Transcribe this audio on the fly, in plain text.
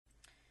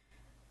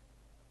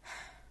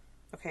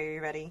Okay, are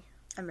you ready?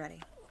 I'm ready.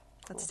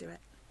 Let's do it.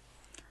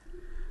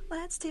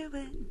 Let's do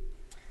it.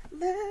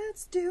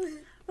 Let's do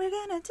it. We're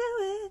gonna do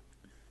it.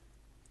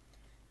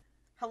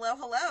 Hello,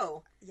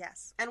 hello.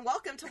 Yes. And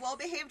welcome to Well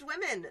Behaved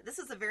Women. This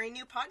is a very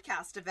new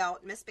podcast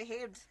about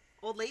misbehaved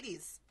old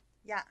ladies.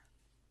 Yeah.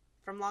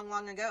 From long,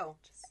 long ago.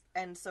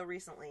 And so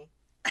recently.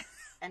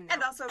 And now.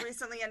 And also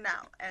recently and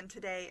now. And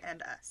today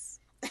and us.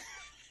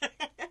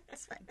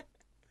 It's fine.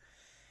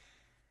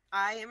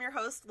 I am your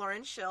host,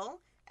 Lauren Schill,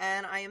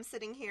 and I am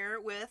sitting here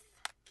with...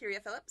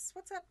 Kyria Phillips.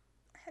 What's up?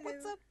 Hello.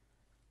 What's up?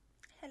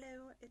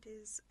 Hello. It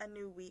is a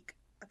new week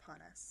upon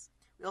us.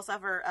 We also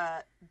have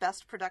our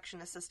best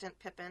production assistant,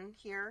 Pippin,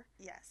 here.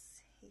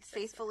 Yes. He's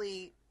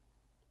faithfully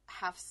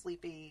half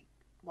sleepy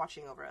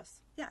watching over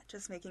us. Yeah,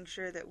 just making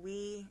sure that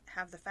we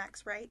have the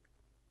facts right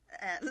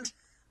and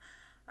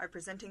are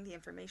presenting the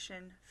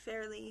information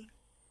fairly.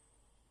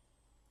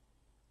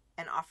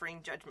 And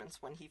offering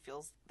judgments when he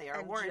feels they are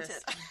and warranted.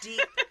 Just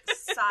deep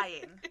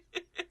sighing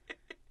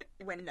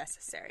when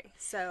necessary.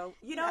 So,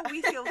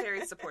 we feel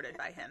very supported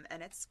by him,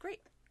 and it's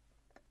great.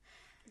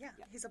 Yeah,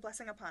 he's a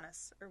blessing upon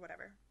us, or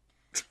whatever.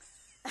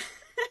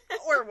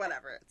 Or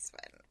whatever, it's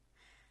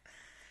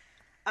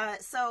fine.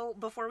 So,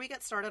 before we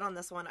get started on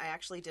this one, I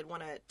actually did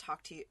want to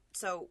talk to you.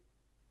 So,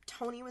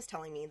 Tony was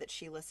telling me that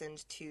she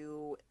listened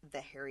to the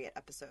Harriet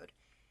episode.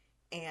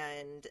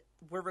 And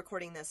we're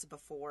recording this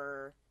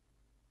before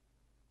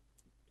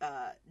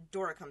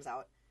Dora comes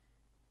out.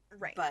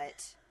 Right.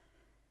 But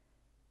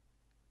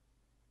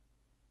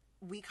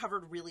we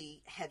covered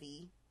really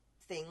heavy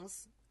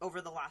things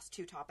over the last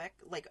two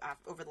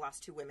over the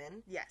last two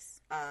women.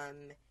 Yes.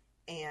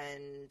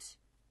 And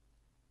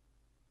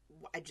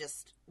I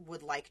just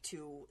would like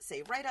to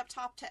say right up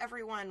top to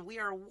everyone, we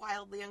are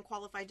wildly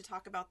unqualified to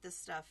talk about this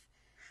stuff.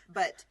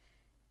 But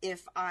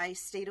if I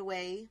stayed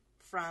away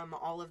from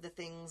all of the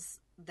things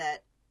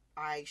that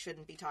I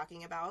shouldn't be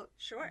talking about,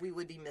 sure, we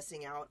would be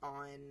missing out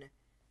on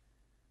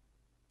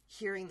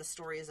hearing the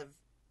stories of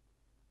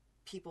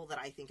people that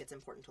I think it's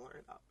important to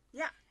learn about.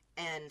 Yeah.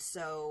 And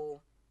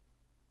so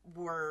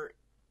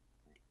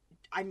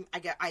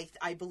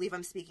I believe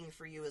I'm speaking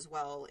for you as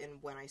well in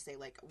when I say,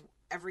 like,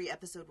 every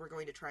episode we're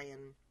going to try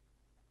and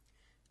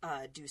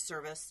do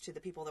service to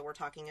the people that we're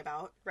talking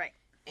about. Right.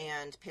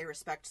 And pay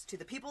respect to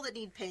the people that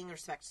need paying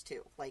respects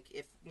to. Like,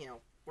 if,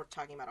 we're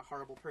talking about a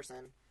horrible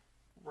person,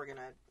 we're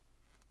gonna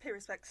pay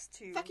respects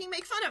to... fucking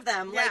make fun of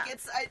them. Yeah. Like,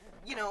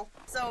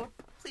 so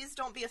please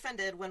don't be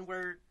offended when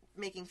we're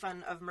making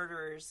fun of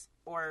murderers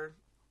or,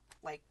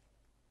 like...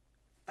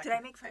 Did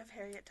I make fun of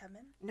Harriet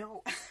Tubman?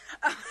 No.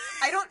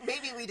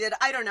 Maybe we did.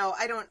 I don't know.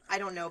 I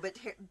don't know. But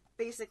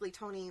basically,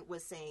 Tony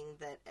was saying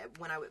that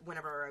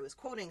whenever I was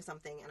quoting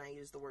something and I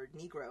used the word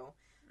Negro,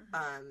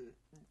 mm-hmm.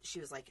 She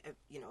was like, it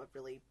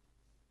really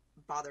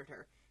bothered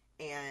her.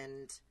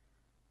 And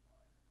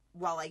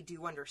while I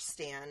do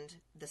understand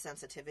the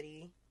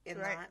sensitivity in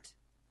right. that,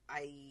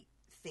 I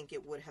think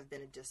it would have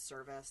been a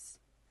disservice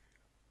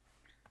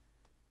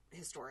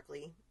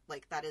historically.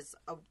 Like, that is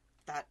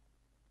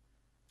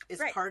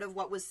right. part of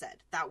what was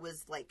said. That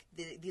was, like,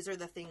 these are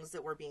the things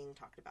that were being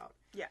talked about.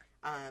 Yeah.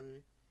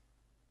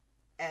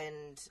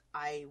 And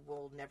I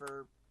will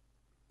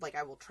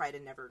try to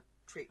never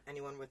treat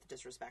anyone with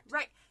disrespect.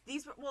 Right.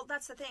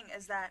 That's the thing,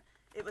 is that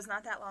it was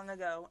not that long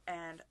ago,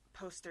 and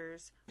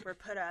posters were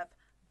put up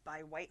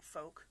by white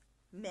folk,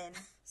 men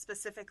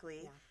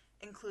specifically,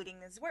 including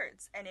these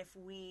words. And if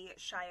we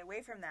shy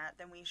away from that,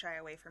 then we shy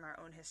away from our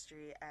own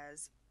history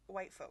as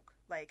white folk.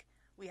 Like,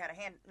 we had a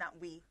hand, not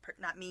me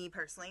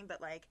personally, but,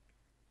 like,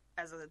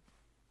 as a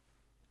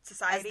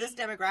society. As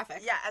this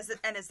demographic. Yeah, as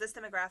this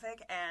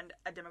demographic, and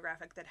a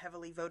demographic that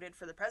heavily voted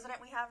for the president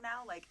we have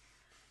now, like,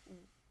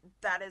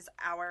 that is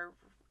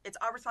it's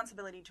our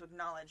responsibility to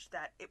acknowledge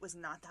that it was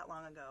not that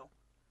long ago.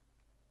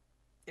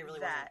 It really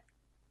that wasn't.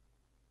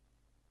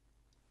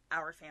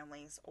 Our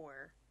families,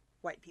 or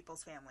white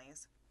people's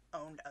families,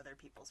 owned other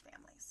people's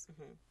families.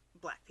 Mm-hmm.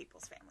 Black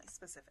people's families,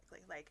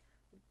 specifically. Like,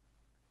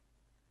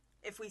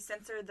 if we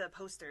censor the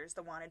posters,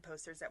 the wanted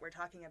posters that we're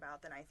talking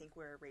about, then I think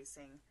we're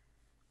erasing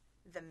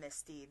the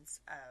misdeeds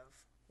of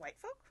white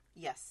folk?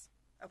 Yes,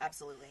 okay.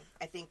 Absolutely.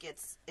 I think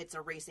it's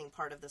erasing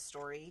part of the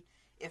story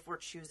if we're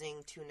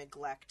choosing to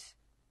neglect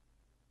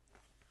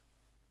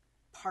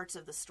parts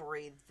of the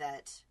story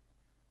that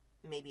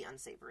may be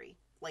unsavory.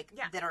 Like,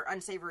 that are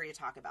unsavory to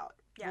talk about.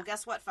 Yeah. Well,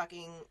 guess what?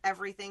 Fucking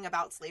everything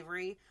about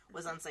slavery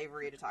was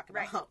unsavory to talk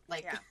about. Right.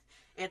 Like,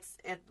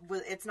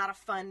 it's not a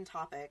fun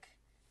topic.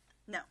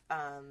 No.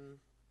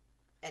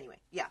 Anyway,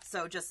 yeah.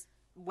 So just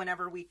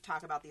whenever we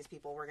talk about these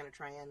people, we're going to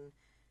try and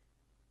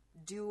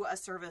do a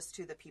service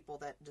to the people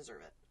that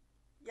deserve it.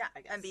 Yeah,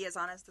 I guess. And be as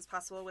honest as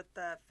possible with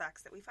the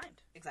facts that we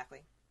find.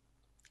 Exactly.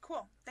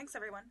 Cool. Thanks,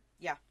 everyone.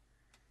 Yeah.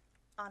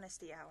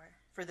 Honesty Hour.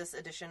 For this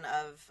edition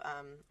of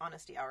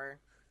Honesty Hour.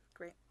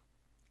 Great.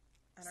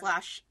 /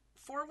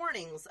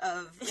 forewarnings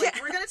of,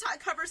 like, we're going to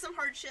cover some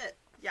hard shit.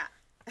 Yeah.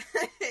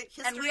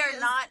 And we are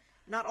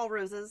not all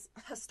roses.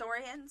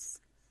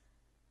 Historians.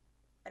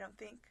 I don't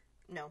think.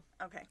 No.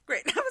 Okay,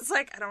 great. I was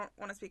like, I don't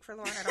want to speak for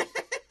Lauren. I don't.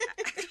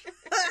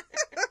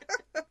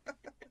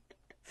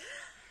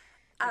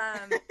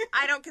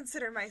 I don't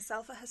consider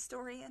myself a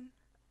historian,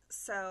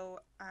 so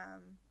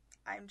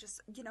I'm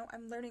just,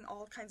 I'm learning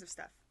all kinds of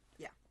stuff.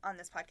 Yeah. On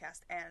this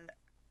podcast, and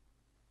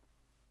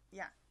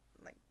yeah,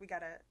 like we're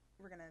gonna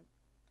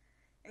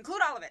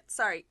include all of it.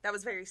 Sorry, that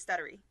was very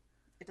stuttery.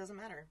 It doesn't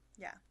matter.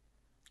 Yeah.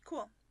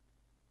 Cool.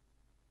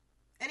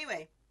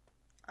 Anyway.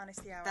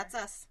 Honesty hour. That's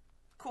us.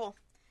 Cool.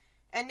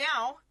 And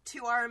now,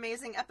 to our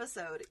amazing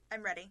episode.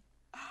 I'm ready.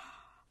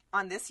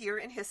 On this year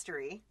in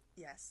history.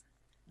 Yes.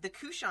 The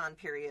Kushan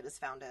period is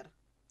founded.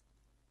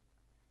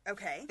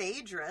 Okay.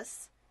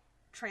 Phaedrus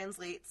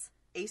translates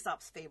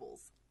Aesop's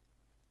fables.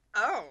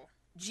 Oh.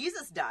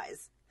 Jesus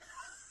dies.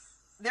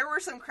 There were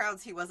some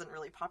crowds he wasn't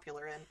really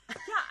popular in. Yeah,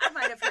 I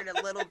might have heard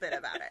a little bit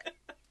about it.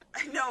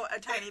 I know a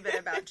tiny bit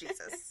about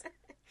Jesus.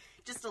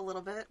 Just a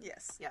little bit?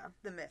 Yes. Yeah.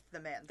 The myth, the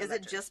man, the Is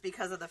legend. it just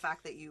because of the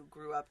fact that you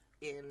grew up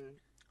in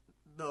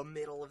the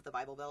middle of the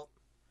Bible Belt?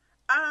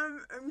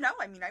 No,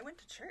 I mean, I went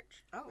to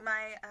church. Oh.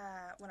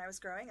 When I was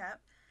growing up,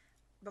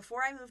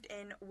 before I moved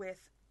in with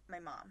my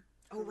mom.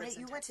 Oh, right,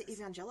 you went to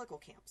evangelical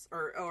camps.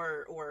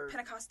 Or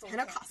Pentecostal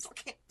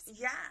camps.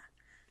 Yeah.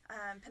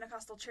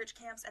 Pentecostal church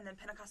camps, and then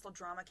Pentecostal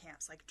drama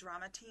camps. Like,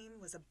 drama team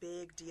was a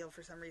big deal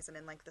for some reason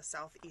in, like, the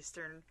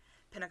southeastern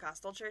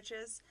Pentecostal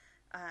churches.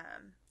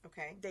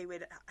 Okay. They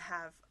would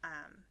have,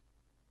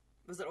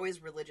 Was it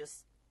always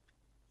religious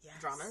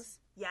dramas?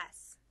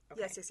 Yes.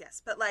 Okay.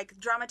 Yes. But, like,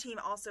 drama team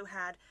also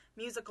had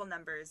musical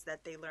numbers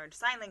that they learned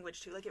sign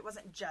language to. Like, it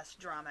wasn't just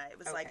drama. It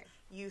was, like,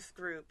 youth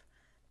group.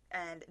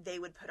 And they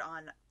would put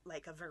on,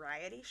 like, a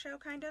variety show,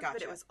 kind of. Gotcha.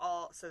 But it was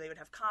all... So they would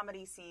have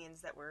comedy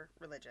scenes that were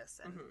religious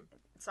and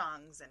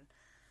songs.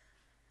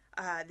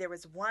 And there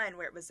was one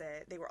where it was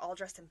they were all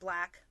dressed in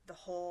black. The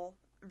whole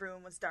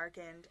room was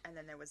darkened. And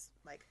then there was,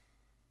 like,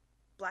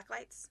 black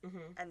lights.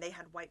 Mm-hmm. And they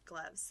had white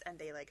gloves. And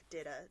they, like,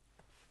 did a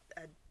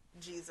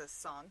Jesus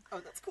song.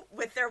 Oh, that's cool.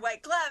 With their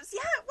white gloves.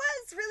 Yeah, it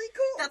was really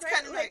cool. That's right?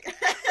 kind of like...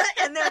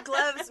 And their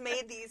gloves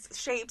made these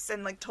shapes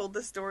and, like, told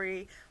the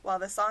story while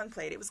the song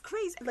played. It was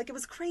crazy. Like, it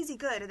was crazy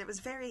good. And it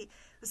was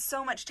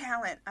so much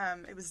talent.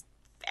 It was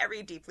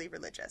very deeply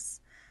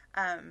religious.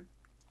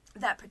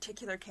 That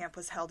particular camp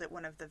was held at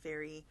one of the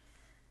very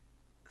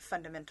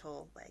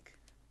fundamental, like,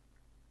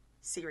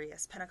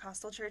 serious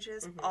Pentecostal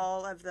churches. Mm-hmm.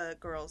 All of the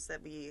girls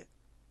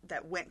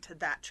that went to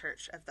that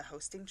church, of the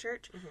hosting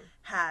church,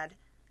 had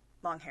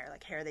long hair,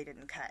 like hair they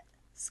didn't cut,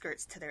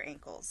 skirts to their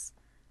ankles,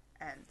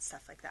 and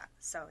stuff like that.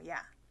 So,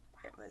 yeah,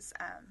 it was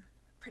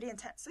pretty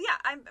intense. So, yeah,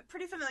 I'm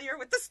pretty familiar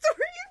with the story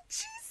of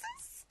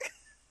Jesus.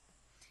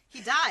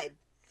 He died.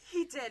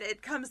 He did.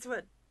 It comes to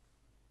a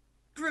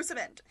gruesome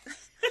end.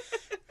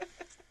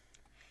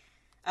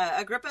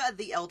 Agrippa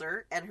the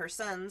Elder and her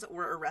sons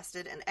were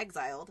arrested and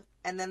exiled,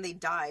 and then they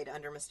died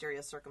under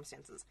mysterious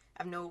circumstances.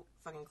 I have no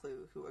fucking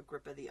clue who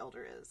Agrippa the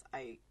Elder is.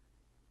 I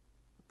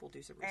will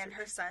do some research. And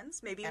her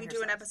sons? Maybe and we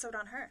do an episode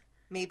on her.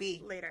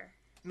 Maybe. Later.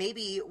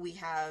 Maybe we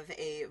have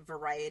a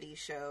variety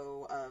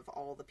show of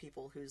all the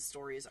people whose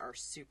stories are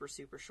super,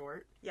 super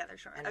short. Yeah, they're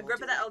short.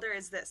 Agrippa the Elder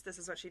is this. This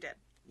is what she did.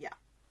 Yeah.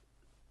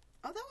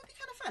 Oh, that would be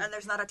kind of fun. And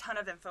there's not a ton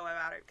of info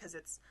about it because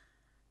it's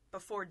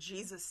before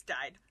Jesus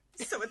died.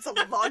 So it's a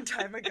long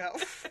time ago.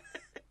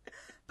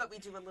 But we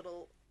do a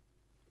little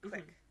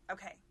quick. Mm-hmm.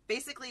 Okay.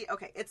 Basically,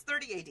 it's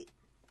 30 AD.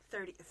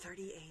 30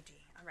 AD.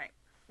 All right.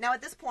 Now,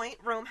 at this point,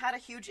 Rome had a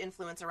huge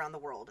influence around the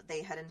world.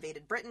 They had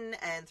invaded Britain,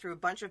 and through a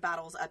bunch of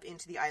battles up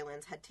into the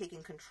islands, had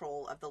taken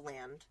control of the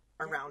land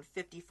around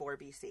 54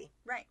 BC.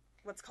 Right.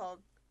 What's called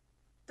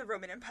the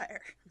Roman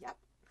Empire. Yep.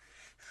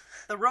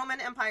 The Roman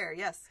Empire,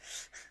 yes.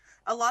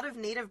 A lot of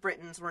native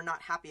Britons were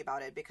not happy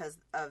about it because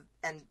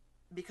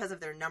of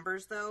their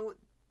numbers, though.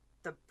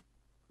 The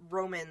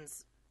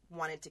Romans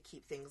wanted to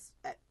keep things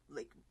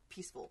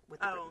peaceful with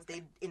the Britons.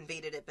 Okay. They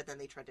invaded it, but then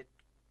they tried to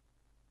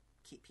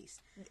keep peace.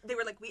 They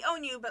were like, we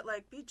own you, but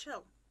be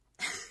chill.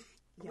 Yeah.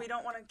 We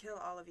don't want to kill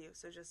all of you,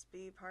 so just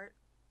be part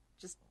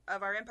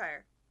of our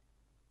empire.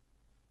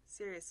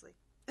 Seriously.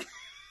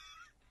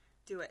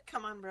 Do it.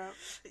 Come on, bro.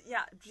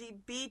 Yeah,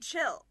 be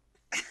chill.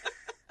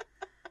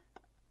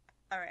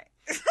 All right.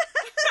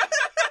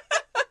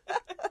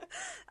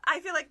 I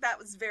feel like that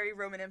was very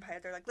Roman Empire.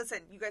 They're like, listen,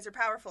 you guys are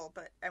powerful,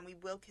 and we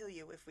will kill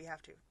you if we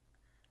have to.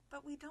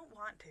 But we don't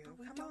want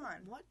to. Come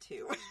on. Want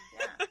to.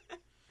 Yeah.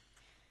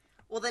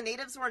 Well, the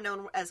natives were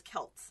known as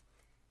Celts,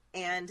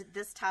 and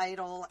this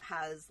title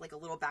has a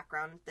little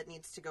background that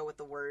needs to go with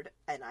the word,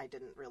 and I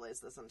didn't realize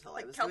this until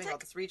I was Celtic? doing all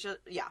this research.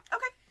 Yeah.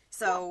 Okay.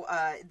 So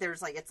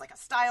there's it's a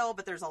style,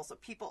 but there's also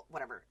people,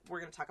 whatever.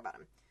 We're going to talk about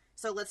them.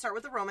 So let's start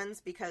with the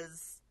Romans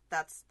because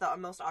that's the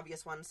most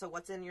obvious one. So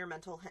what's in your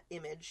mental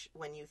image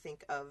when you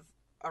think of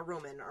a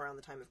Roman around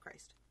the time of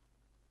Christ?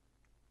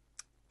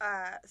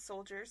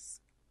 Soldiers.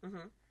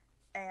 Mm-hmm.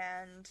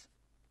 And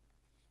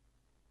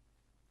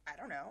I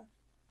don't know,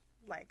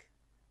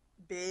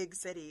 big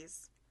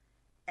cities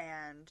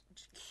and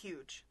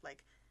huge,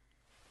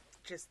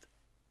 just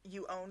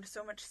you owned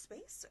so much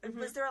space. Mm-hmm.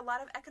 Was there a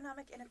lot of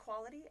economic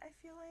inequality? I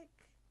feel like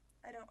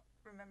I don't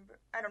remember.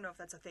 I don't know if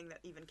that's a thing that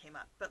even came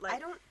up, but I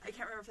can't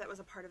remember if that was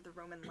a part of the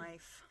Roman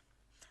life.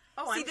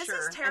 Oh, See, I'm this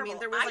sure. is terrible. I mean,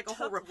 there was like a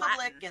whole took republic,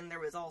 Latin. and there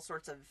was all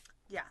sorts of...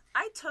 Yeah,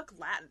 I took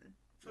Latin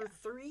for Yeah.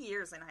 3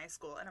 years in high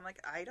school, and I'm like,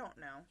 I don't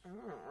know. I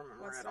don't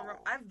remember What's at the all.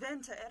 I've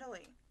been to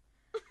Italy,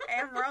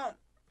 and Rome,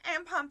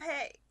 and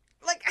Pompeii.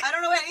 Like, I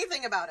don't know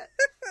anything about it.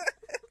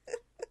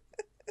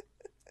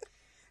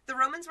 The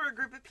Romans were a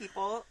group of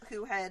people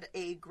who had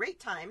a great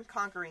time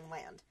conquering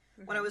land.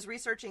 When I was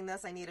researching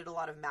this, I needed a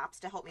lot of maps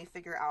to help me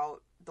figure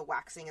out the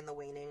waxing and the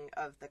waning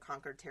of the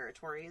conquered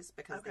territories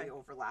because they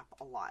overlap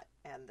a lot,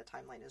 and the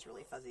timeline is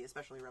really fuzzy,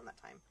 especially around that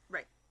time.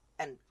 Right.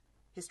 And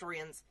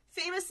historians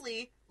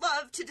famously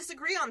love to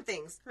disagree on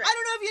things. Right. I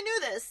don't know if you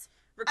knew this.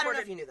 I don't know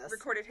if you knew this.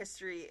 Recorded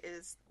history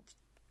is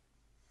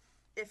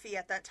iffy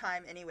at that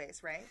time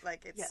anyways, right?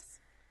 Like, it's... Yes.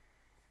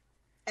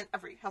 And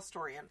every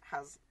historian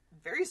has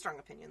very strong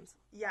opinions.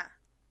 Yeah.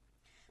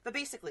 But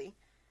basically,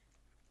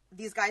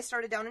 these guys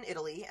started down in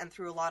Italy, and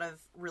through a lot of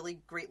really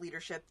great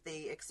leadership,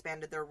 they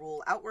expanded their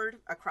rule outward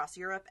across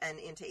Europe and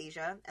into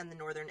Asia and the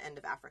northern end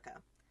of Africa.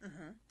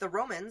 Mm-hmm. The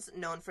Romans,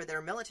 known for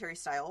their military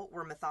style,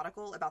 were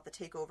methodical about the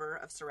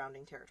takeover of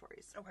surrounding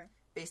territories. Okay.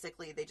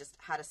 Basically, they just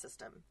had a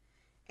system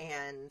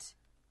and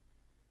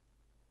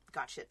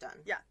got shit done.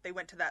 Yeah, they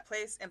went to that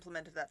place,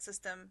 implemented that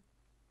system.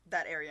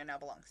 That area now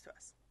belongs to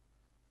us.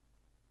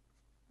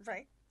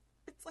 Right?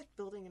 It's like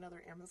building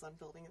another Amazon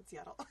building in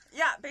Seattle.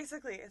 Yeah,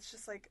 basically, it's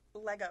just like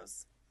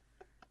Legos.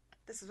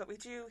 This is what we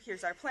do.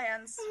 Here's our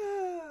plans.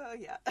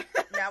 Yeah.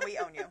 Now we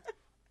own you.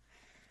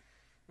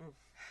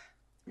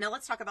 Now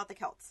let's talk about the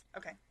Celts.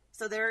 Okay.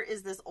 So there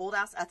is this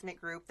old-ass ethnic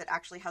group that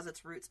actually has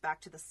its roots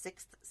back to the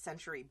 6th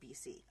century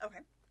BC. Okay.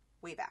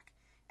 Way back.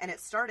 And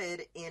it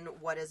started in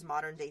what is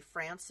modern-day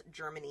France,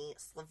 Germany,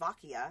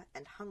 Slovakia,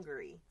 and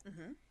Hungary.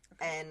 Mm-hmm.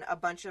 Okay. And a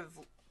bunch of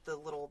the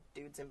little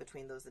dudes in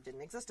between those that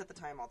didn't exist at the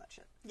time, all that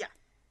shit. Yeah.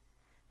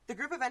 The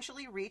group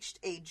eventually reached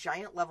a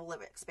giant level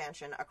of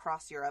expansion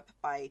across Europe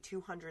by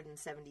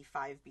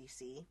 275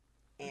 BC,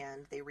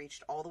 and they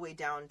reached all the way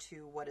down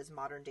to what is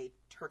modern-day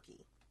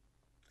Turkey.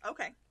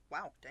 Okay.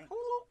 Wow, dang.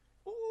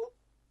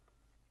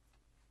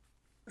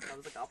 That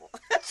was a gobble.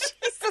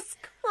 Jesus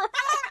Christ.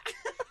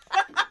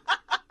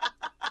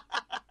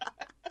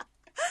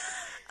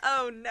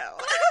 Oh, no.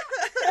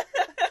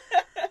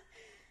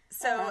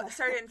 So,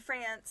 started in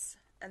France,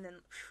 and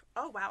then...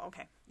 Oh, wow,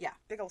 okay. Yeah.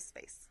 Big old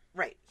space.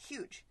 Right.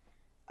 Huge.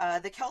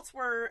 The Celts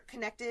were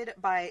connected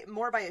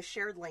more by a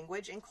shared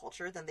language and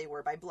culture than they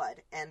were by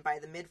blood, and by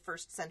the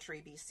mid-1st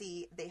century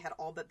BC, they had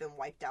all but been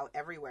wiped out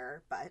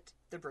everywhere but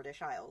the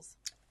British Isles.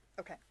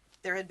 Okay.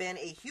 There had been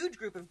a huge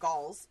group of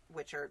Gauls,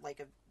 which are like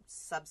a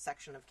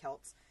subsection of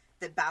Celts,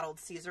 that battled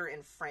Caesar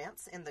in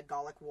France in the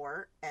Gallic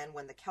War, and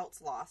when the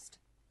Celts lost,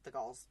 the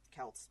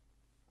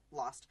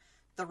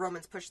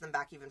Romans pushed them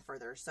back even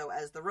further. So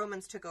as the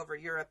Romans took over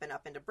Europe and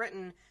up into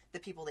Britain, the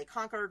people they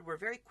conquered were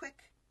very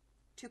quick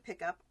to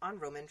pick up on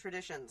Roman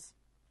traditions.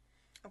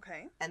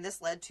 Okay. And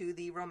this led to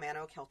the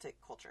Romano-Celtic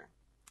culture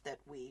that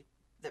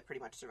pretty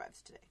much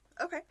survives today.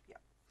 Okay. Yeah.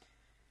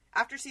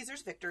 After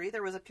Caesar's victory,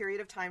 there was a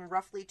period of time,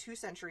 roughly 2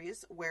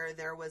 centuries, where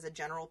there was a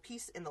general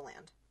peace in the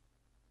land.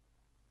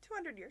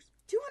 200 years.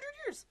 200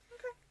 years.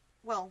 Okay.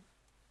 Well,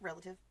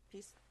 relative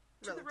peace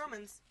to Relative. the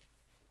Romans.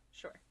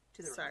 Sure.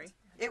 To the Sorry. Romans.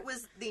 It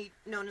was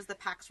known as the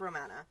Pax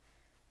Romana,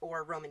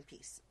 or Roman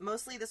peace.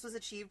 Mostly this was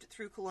achieved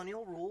through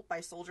colonial rule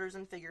by soldiers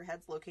and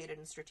figureheads located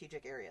in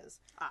strategic areas.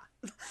 Ah.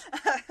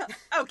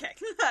 Okay.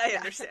 I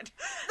understand.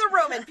 The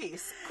Roman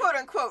peace. Quote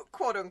unquote,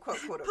 quote unquote,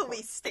 quote unquote.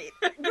 Police state.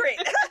 Great.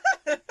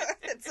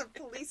 It's a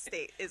police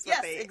state is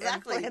what they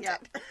exactly.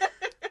 implanted. Yeah.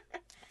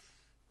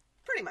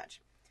 Pretty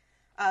much.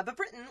 But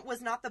Britain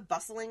was not the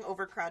bustling,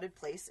 overcrowded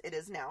place it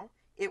is now.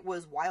 It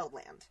was wild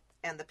land,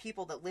 and the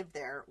people that lived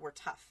there were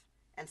tough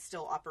and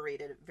still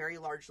operated very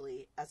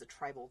largely as a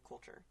tribal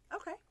culture.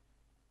 Okay.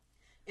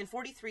 In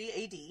 43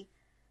 AD,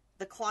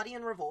 the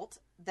Claudian Revolt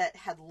that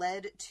had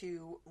led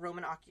to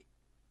Roman occupation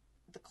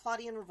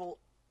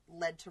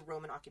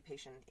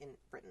in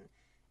Britain,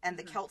 and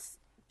the Celts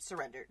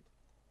surrendered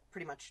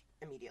pretty much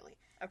immediately.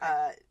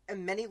 Okay.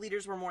 And many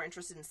leaders were more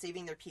interested in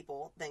saving their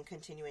people than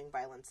continuing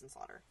violence and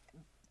slaughter.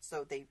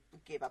 So they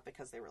gave up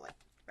because they were like,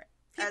 right.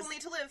 People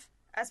need to live.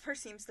 As per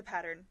seems the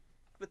pattern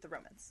with the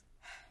Romans.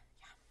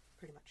 Yeah,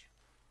 pretty much.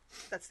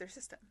 That's their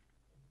system.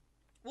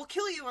 We'll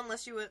kill you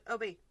unless you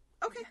obey.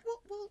 Okay, Yeah.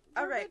 we'll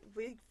all right,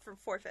 we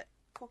forfeit.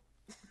 Cool.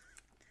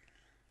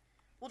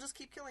 We'll just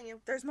keep killing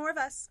you. There's more of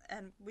us,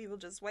 and we will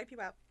just wipe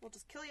you out. We'll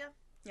just kill you.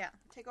 Yeah.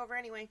 Take over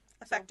anyway.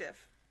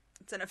 Effective.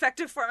 It's an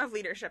effective form of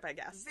leadership, I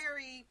guess.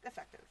 Very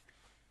effective.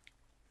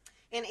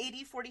 In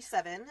AD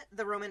 47,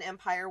 the Roman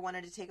Empire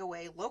wanted to take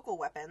away local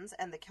weapons,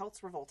 and the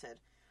Celts revolted.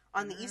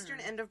 On the eastern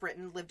end of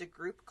Britain lived a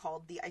group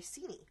called the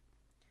Iceni.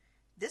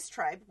 This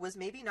tribe was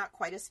maybe not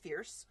quite as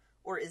fierce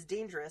or as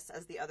dangerous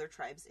as the other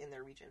tribes in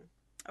their region.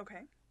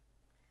 Okay.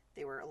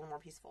 They were a little more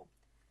peaceful.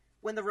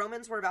 When the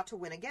Romans were about to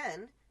win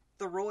again,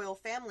 the royal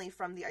family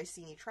from the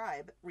Iceni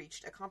tribe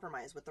reached a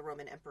compromise with the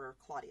Roman Emperor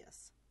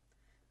Claudius.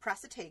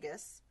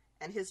 Prasutagus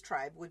and his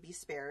tribe would be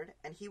spared,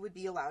 and he would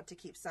be allowed to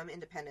keep some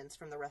independence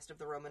from the rest of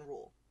the Roman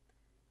rule.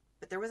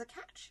 But there was a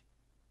catch.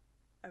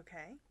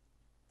 Okay.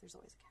 There's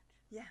always a catch.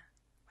 Yeah.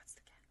 What's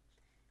the catch?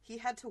 He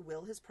had to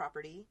will his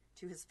property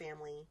to his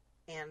family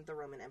and the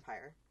Roman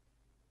Empire.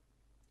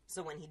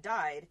 So when he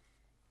died,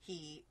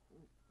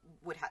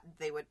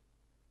 they would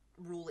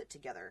rule it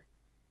together.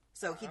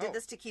 So he did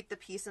this to keep the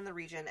peace in the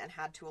region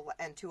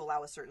and to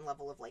allow a certain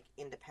level of like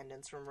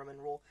independence from Roman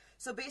rule.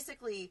 So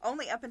basically,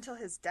 only up until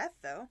his death,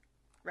 though,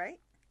 right?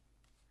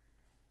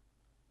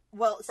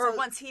 Well, or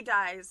once he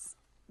dies,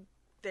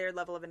 their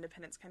level of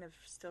independence kind of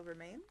still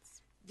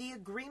remains. The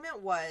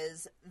agreement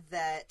was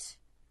that,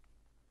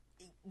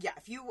 yeah,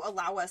 if you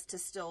allow us to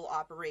still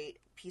operate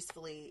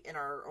peacefully in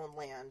our own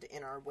land,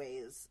 in our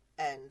ways,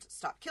 and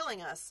stop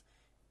killing us,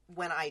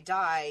 when I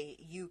die,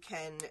 you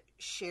can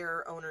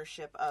share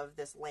ownership of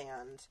this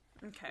land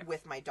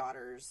with my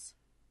daughters.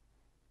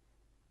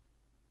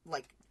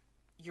 Like,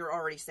 you're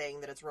already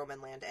saying that it's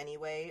Roman land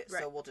anyway,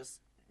 so we'll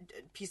just...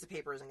 A piece of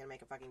paper isn't going to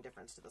make a fucking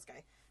difference to this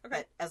guy. Okay.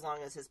 But as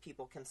long as his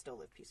people can still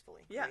live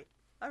peacefully. Yeah. Right?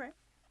 All right.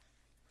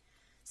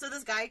 So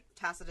this guy,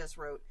 Tacitus,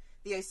 wrote,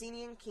 the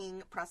Icenian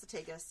king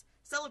Prasutagus,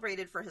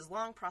 celebrated for his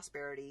long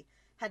prosperity,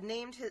 had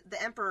named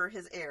the emperor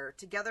his heir,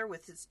 together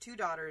with his 2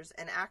 daughters,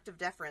 an act of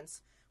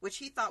deference, which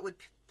he thought would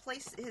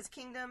place his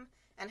kingdom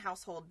and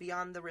household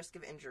beyond the risk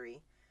of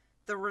injury.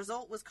 The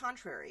result was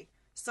contrary,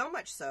 so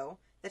much so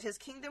that his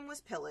kingdom was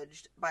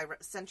pillaged by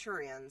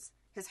centurions,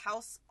 his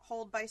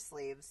household by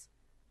slaves,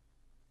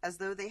 as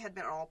though they had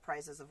been all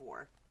prizes of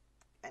war.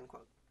 End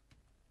quote.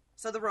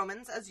 So the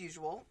Romans, as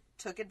usual,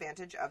 took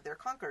advantage of their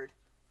conquered.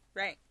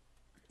 Right.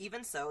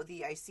 Even so,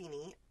 the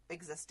Iceni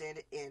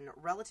existed in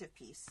relative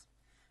peace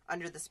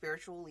under the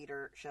spiritual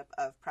leadership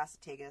of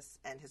Prasutagus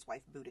and his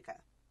wife Boudica.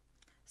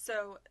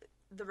 So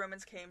the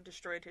Romans came,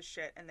 destroyed his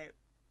shit, and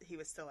he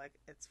was still like,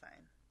 it's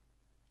fine.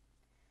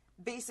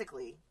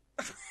 Basically.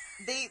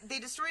 they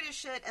destroyed his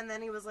shit, and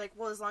then he was like,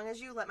 well, as long as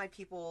you let my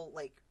people,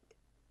 like...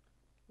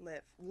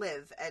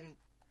 Live, and...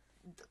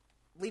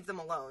 leave them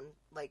alone,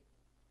 like,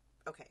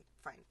 okay,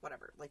 fine,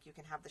 whatever. Like, you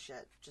can have the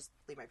shit, just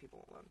leave my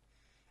people alone.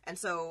 And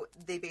so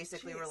they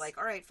basically were like,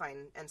 all right,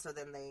 fine. And so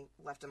then they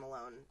left him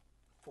alone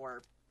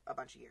for a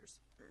bunch of years.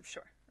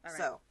 Sure. All right.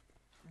 So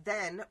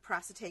then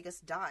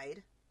Prasutagus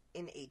died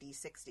in AD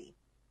 60.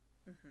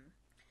 Mm-hmm.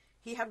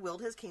 He had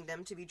willed his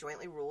kingdom to be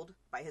jointly ruled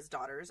by his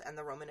daughters and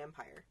the Roman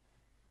Empire.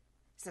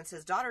 Since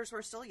his daughters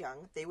were still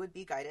young, they would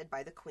be guided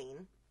by the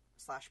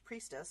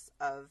queen/priestess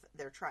of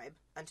their tribe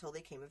until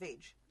they came of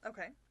age.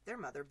 Okay. Their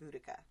mother,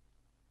 Boudica.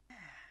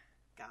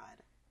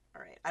 God.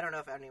 All right. I don't know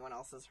if anyone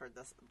else has heard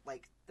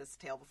this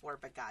tale before,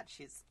 but God,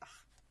 you're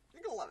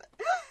gonna love it.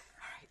 All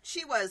right.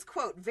 She was,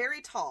 quote,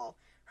 very tall.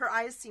 Her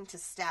eyes seemed to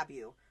stab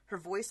you. Her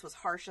voice was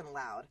harsh and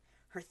loud.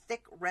 Her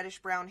thick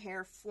reddish-brown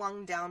hair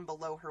flung down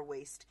below her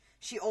waist.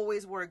 She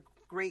always wore a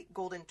great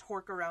golden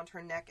torque around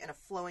her neck and a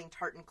flowing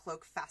tartan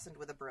cloak fastened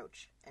with a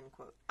brooch. End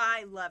quote.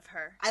 I love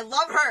her. I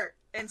love her!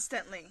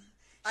 Instantly.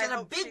 She had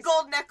a big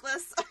gold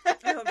necklace.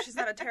 I hope she's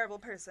not a terrible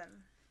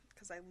person,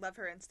 because I love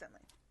her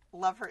instantly.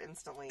 Love her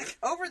instantly.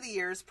 Over the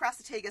years,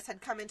 Prasutagus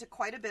had come into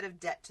quite a bit of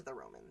debt to the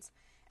Romans,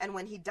 and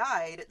when he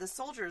died, the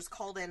soldiers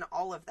called in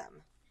all of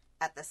them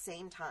at the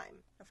same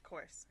time. Of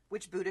course.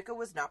 Which Boudica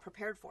was not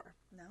prepared for.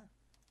 No.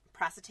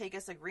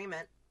 Prasutagus'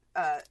 agreement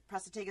of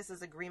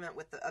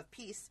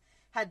peace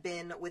had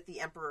been with the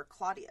Emperor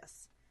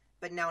Claudius,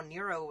 but now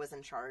Nero was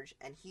in charge,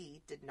 and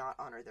he did not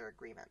honor their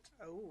agreement.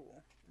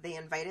 Oh. They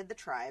invited the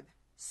tribe,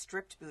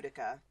 stripped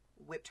Boudica,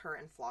 whipped her,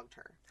 and flogged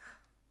her.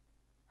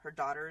 Her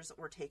daughters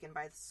were taken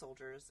by the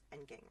soldiers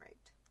and gang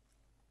raped.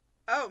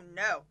 Oh,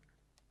 no.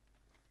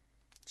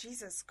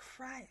 Jesus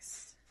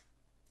Christ.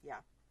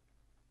 Yeah.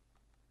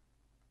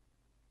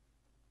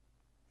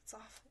 It's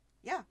awful.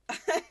 Yeah. I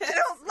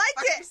don't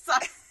like it.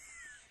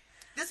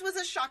 This was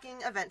a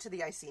shocking event to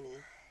the Iceni.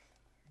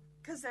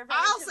 Because they're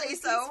I'll say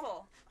peaceful.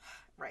 So.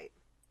 Right.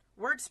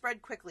 Word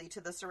spread quickly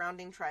to the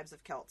surrounding tribes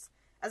of Celts.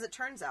 As it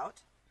turns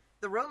out,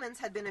 the Romans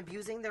had been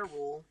abusing their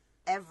rule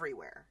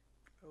everywhere.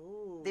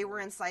 Ooh. They were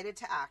incited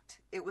to act.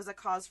 It was a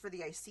cause for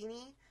the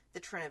Iceni, the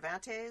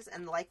Trinovantes,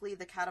 and likely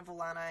the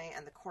Catavallani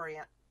and the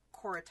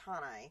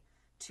Coritani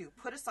to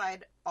put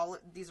aside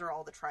these are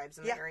all the tribes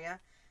in the area.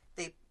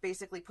 They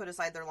basically put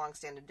aside their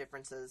long-standing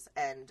differences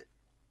and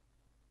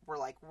were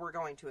like, we're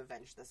going to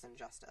avenge this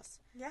injustice.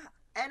 Yeah.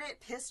 And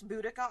it pissed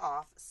Boudica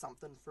off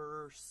something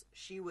fierce.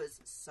 She was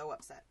so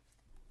upset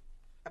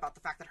about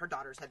the fact that her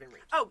daughters had been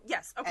raped. Oh,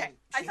 yes. Okay.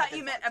 I thought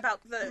you meant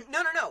about the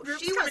No.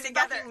 groups She coming was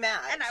together. fucking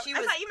mad. And I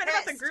thought you meant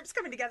about the groups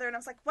coming together, and I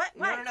was like, what?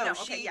 Why? No.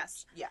 Okay,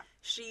 yes. Yeah.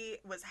 She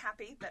was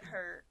happy that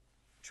her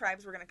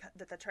tribes were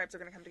that the tribes were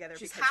going to come together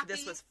She's because happy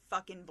this was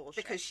fucking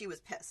bullshit. Because she was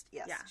pissed,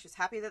 yes. Yeah. She was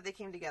happy that they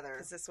came together.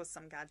 Because this was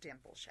some goddamn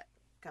bullshit.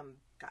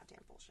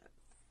 Goddamn bullshit.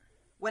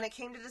 When it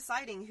came to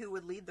deciding who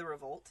would lead the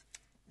revolt,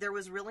 there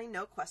was really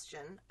no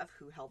question of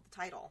who held the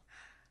title.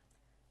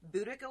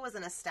 Boudica was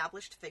an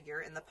established figure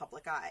in the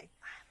public eye.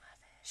 I love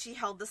it. She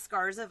held the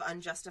scars of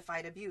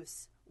unjustified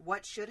abuse.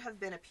 What should have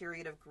been a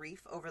period of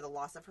grief over the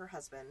loss of her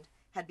husband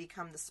had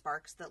become the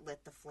sparks that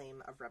lit the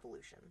flame of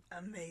revolution.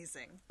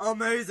 Amazing.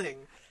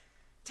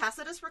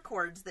 Tacitus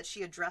records that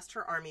she addressed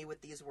her army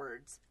with these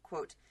words,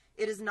 quote,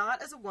 "It is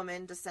not as a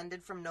woman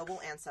descended from noble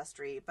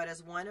ancestry, but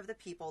as one of the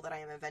people that I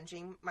am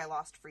avenging my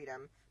lost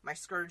freedom, my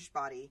scourged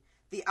body,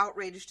 the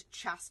outraged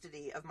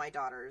chastity of my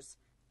daughters,"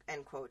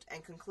 end quote,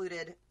 and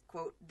concluded,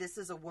 quote, "This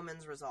is a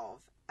woman's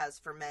resolve. As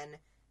for men,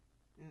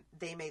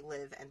 they may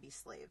live and be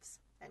slaves,"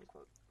 end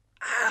quote.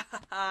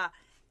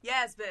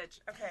 Yes, bitch.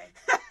 Okay.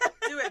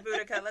 Do it,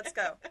 Boudica. Let's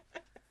go.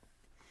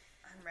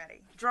 I'm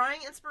ready.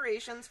 Drawing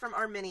inspirations from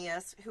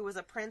Arminius, who was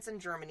a prince in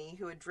Germany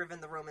who had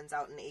driven the Romans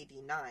out in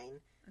AD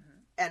 9,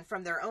 and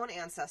from their own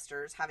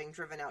ancestors having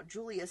driven out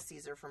Julius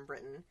Caesar from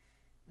Britain,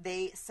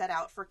 they set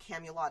out for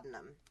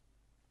Camulodunum.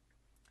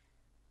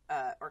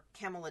 Or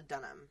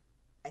Camulodunum.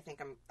 I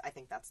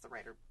think that's the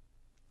right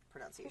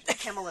pronunciation.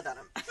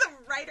 Camulodunum. The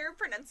writer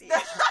pronunciation.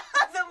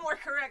 The more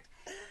correct.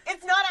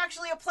 It's not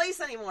actually a place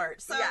anymore.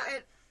 So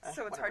yeah.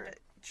 So it's whatever. hard to...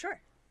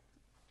 Sure.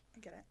 I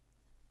get it.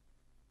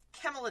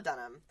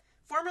 Camulodunum.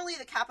 Formerly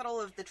the capital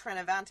of the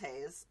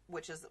Trinovantes,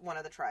 which is one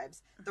of the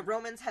tribes, the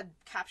Romans had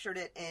captured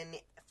it in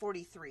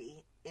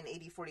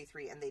AD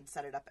 43, and they'd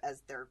set it up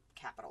as their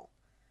capital.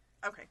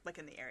 Okay, like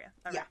in the area.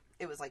 Okay. Yeah,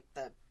 it was like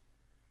the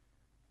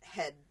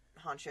head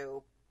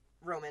honcho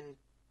Roman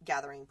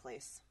gathering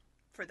place.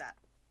 For that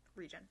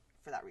region.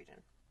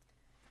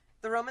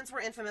 The Romans were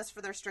infamous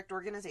for their strict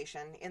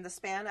organization. In the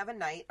span of a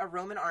night, a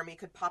Roman army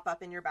could pop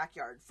up in your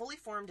backyard, fully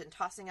formed and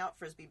tossing out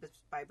frisbee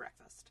by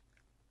breakfast.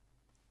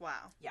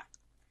 Wow. Yeah.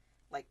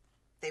 Like,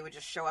 they would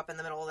just show up in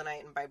the middle of the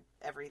night and by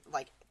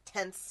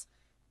tents,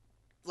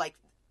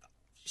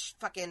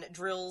 fucking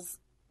drills,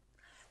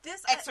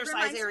 this exercise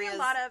reminds areas. Me a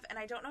lot of, and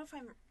I don't know if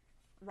I'm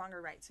wrong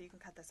or right, so you can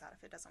cut this out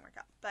if it doesn't work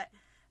out, but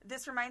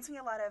this reminds me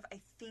a lot of, I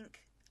think,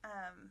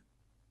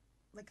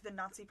 the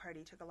Nazi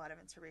Party took a lot of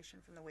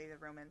inspiration from the way the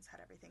Romans had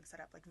everything set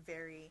up,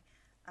 very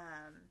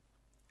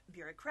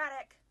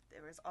bureaucratic.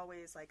 There was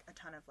always, a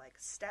ton of,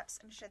 steps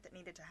and shit that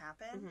needed to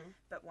happen,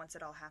 but once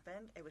it all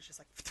happened, it was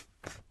just,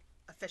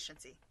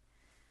 efficiency,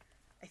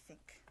 I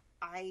think.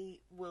 I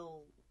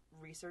will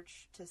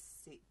research to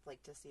see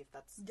if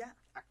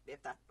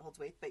that holds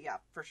weight, but yeah,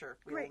 for sure,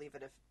 we will leave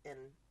it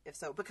if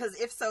so, because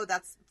if so,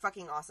 that's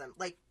fucking awesome.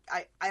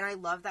 I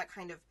love that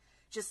kind of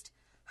just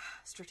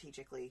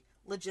strategically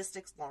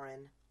logistics.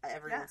 Lauren,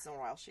 every once in a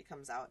while she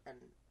comes out and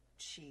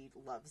she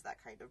loves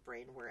that kind of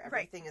brain where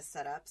everything is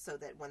set up so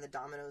that when the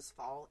dominoes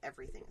fall,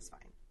 everything is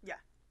fine. Yeah,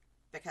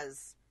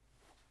 because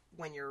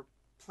when you're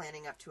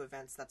planning up to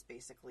events, that's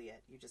basically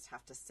it. You just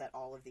have to set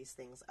all of these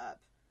things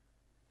up.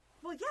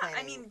 Well, yeah, planning.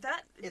 I mean,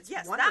 that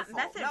wonderful.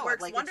 That method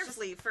works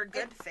wonderfully for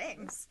good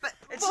things. But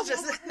it's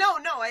just no,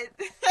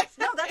 that's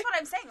what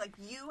I'm saying.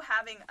 You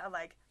having a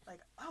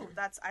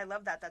I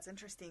love that. That's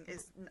interesting.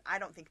 Is I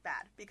don't think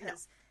bad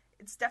because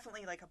it's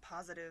definitely a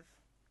positive.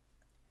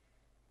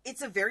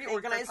 It's a very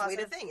organized way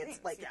to think.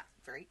 It's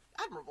very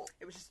admirable.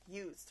 It was just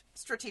used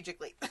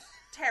strategically,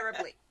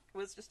 terribly. It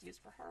was just used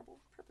for horrible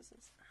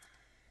purposes.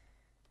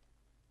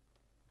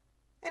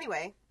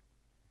 Anyway.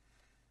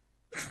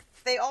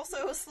 They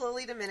also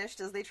slowly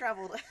diminished as they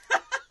traveled.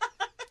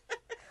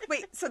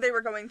 Wait, so they were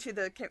going to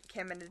the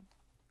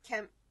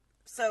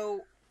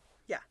So,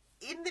 yeah.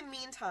 In the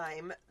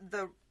meantime,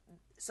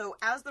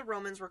 as the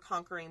Romans were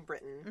conquering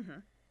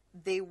Britain,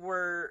 they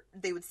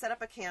would set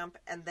up a camp,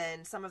 and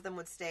then some of them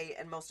would stay,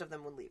 and most of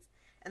them would leave.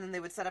 And then they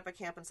would set up a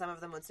camp, and some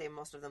of them would stay, and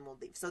most of them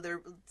would leave. So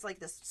it's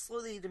this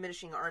slowly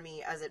diminishing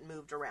army as it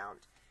moved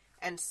around.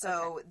 And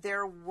so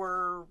there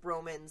were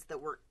Romans that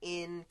were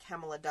in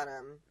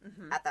Camulodunum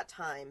at that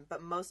time,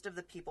 but most of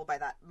the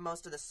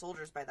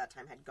soldiers by that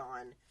time had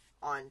gone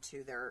on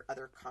to their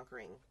other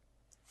conquering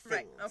things.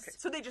 Right, okay.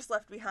 So they just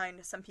left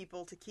behind some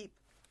people to keep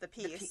the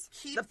peace.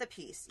 Keep the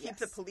peace, Keep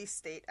the police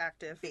state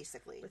active.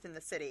 Basically. Within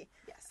the city.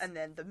 Yes. And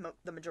then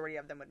the majority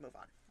of them would move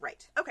on.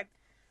 Right. Okay.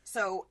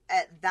 So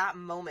at that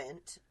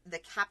moment, the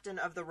captain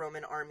of the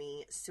Roman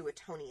army,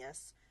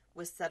 Suetonius,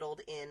 was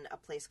settled in a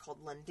place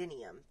called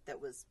Londinium that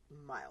was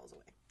miles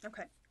away.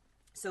 Okay.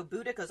 So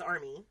Boudica's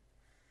army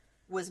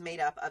was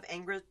made up of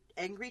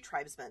angry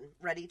tribesmen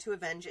ready to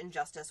avenge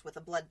injustice with a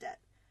blood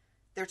debt.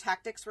 Their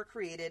tactics were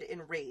created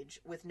in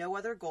rage with no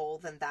other goal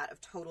than that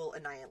of total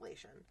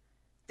annihilation.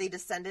 They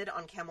descended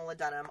on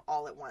Camulodunum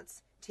all at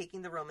once,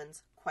 taking the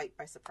Romans quite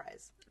by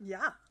surprise.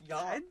 Yeah.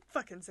 I'd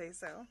fucking say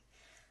so.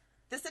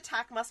 This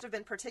attack must have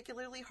been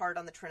particularly hard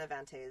on the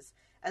Trinovantes,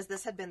 as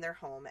this had been their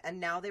home, and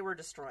now they were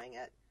destroying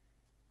it.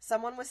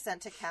 Someone was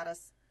sent to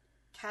Catus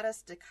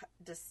Decianus.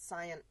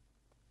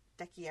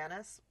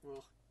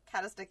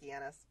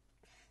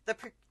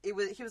 He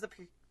was the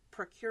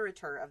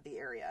procurator of the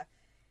area.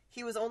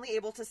 He was only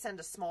able to send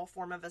a small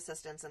form of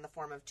assistance in the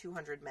form of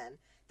 200 men.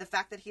 The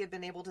fact that he had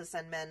been able to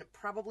send men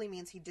probably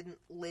means he didn't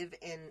live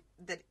in...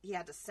 that he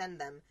had to send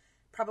them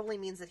probably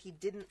means that he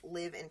didn't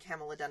live in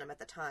Camulodunum at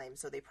the time,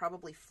 so they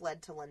probably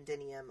fled to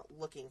Londinium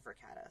looking for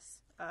Catus.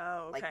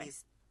 Oh, okay.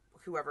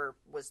 Whoever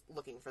was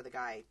looking for the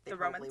guy, they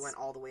probably went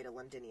all the way to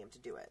Londinium to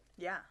do it.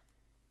 Yeah.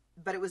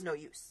 But it was no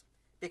use,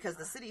 because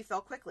the city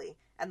fell quickly,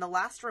 and the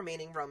last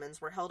remaining Romans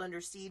were held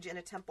under siege in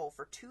a temple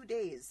for 2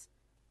 days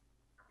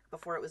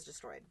before it was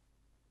destroyed.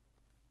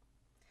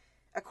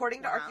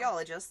 According to Wow.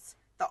 archaeologists,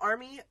 the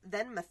army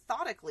then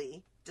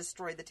methodically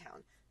destroyed the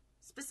town.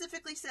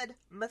 Specifically said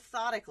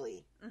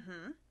methodically.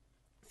 Mm-hmm.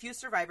 Few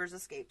survivors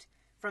escaped.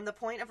 From the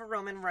point of a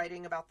Roman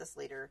writing about this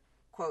later,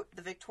 quote,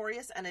 the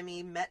victorious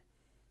enemy met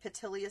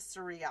Petilius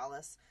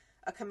Cerealis,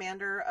 a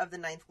commander of the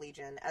 9th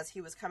Legion, as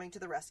he was coming to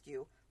the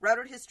rescue,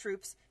 routed his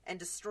troops, and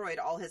destroyed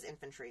all his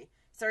infantry.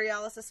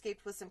 Cerealis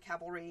escaped with some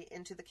cavalry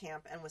into the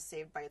camp and was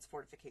saved by its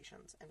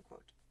fortifications, end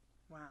quote.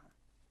 Wow.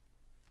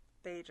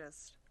 They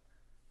just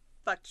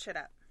fucked shit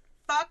up.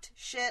 Fucked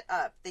shit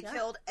up. They Yeah.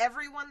 killed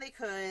everyone they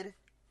could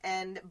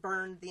and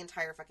burned the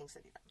entire fucking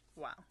city down.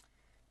 Wow.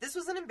 This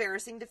was an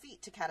embarrassing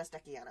defeat to Catus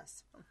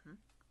Decianus, Mm-hmm.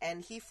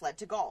 and he fled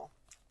to Gaul.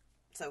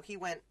 So he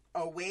went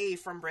away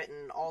from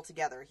Britain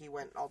altogether. He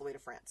went all the way to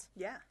France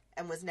Yeah.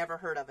 and was never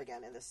heard of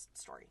again in this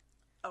story.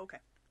 Okay.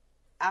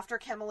 After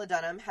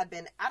Camalodunum had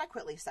been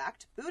adequately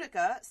sacked,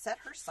 Boudica set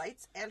her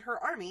sights and her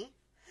army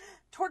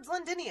towards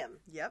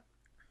Londinium. Yep.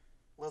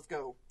 Let's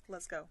go.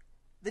 Let's go.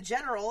 The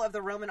general of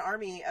the Roman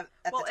army at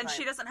the time. And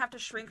she doesn't have to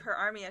shrink her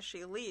army as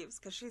she leaves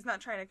because she's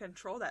not trying to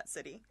control that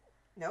city.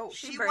 No,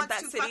 She wants burned that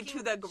to city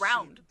to the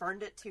ground. She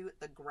burned it to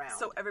the ground.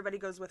 So everybody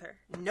goes with her.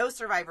 No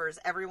survivors.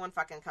 Everyone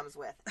fucking comes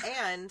with.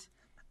 And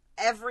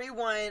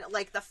everyone,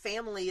 like, the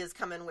family is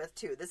coming with,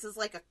 too. This is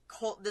like a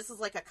cult. This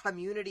is like a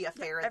community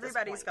affair at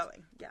Everybody's this point.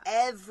 going. Yeah.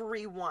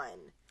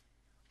 Everyone.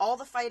 All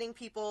the fighting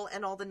people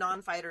and all the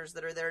non-fighters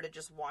that are there to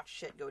just watch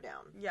shit go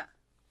down. Yeah.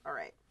 All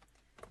right.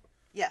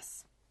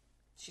 Yes.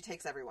 She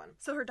takes everyone.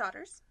 So her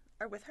daughters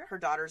are with her? Her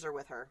daughters are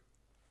with her.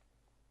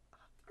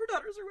 Her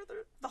daughters are with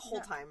her the whole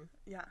time.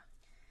 Yeah.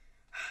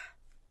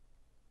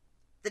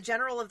 The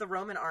general of the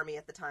Roman army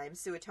at the time,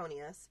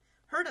 Suetonius,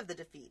 heard of the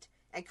defeat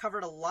and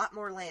covered a lot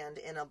more land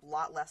in a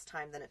lot less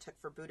time than it took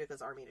for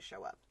Boudica's army to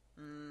show up.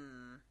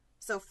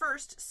 So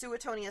first,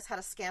 Suetonius had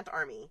a scant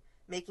army,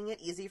 making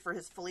it easy for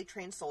his fully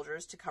trained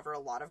soldiers to cover a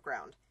lot of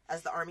ground,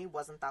 as the army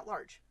wasn't that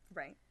large.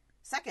 Right.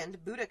 Second,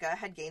 Boudica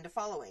had gained a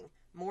following.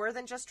 More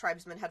than just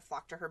tribesmen had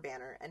flocked to her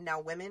banner, and now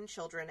women,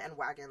 children, and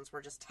wagons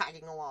were just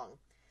tagging along.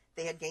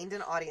 They had gained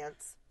an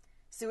audience.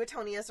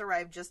 Suetonius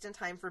arrived just in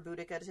time for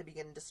Boudica to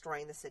begin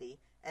destroying the city,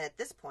 and at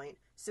this point,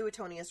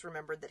 Suetonius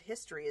remembered that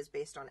history is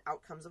based on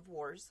outcomes of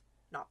wars,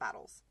 not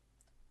battles.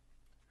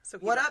 So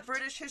What up,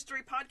 British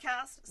History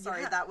Podcast?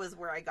 Sorry, Yeah. that was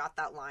where I got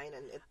that line,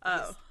 and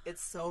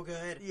it's so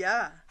good.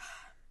 Yeah.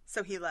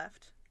 So he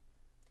left.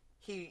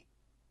 He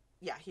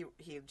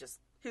just...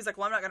 He was like,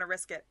 well, I'm not going to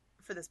risk it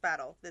for this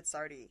battle.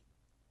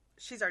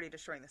 She's already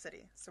destroying the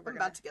city. So we're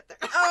about to get there.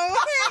 Oh,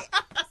 okay.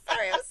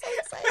 Sorry, I was so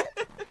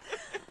excited.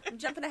 I'm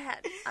jumping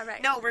ahead. All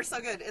right. No, we're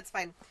so good. It's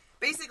fine.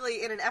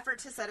 Basically, in an effort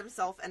to set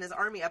himself and his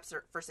army up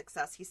for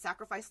success, he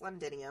sacrificed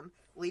Londinium,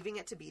 leaving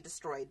it to be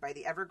destroyed by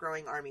the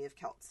ever-growing army of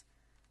Celts.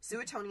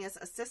 Suetonius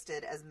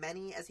assisted as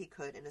many as he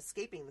could in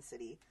escaping the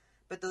city,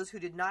 but those who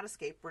did not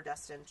escape were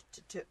destined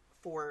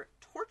for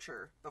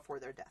torture before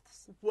their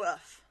deaths.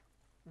 Woof.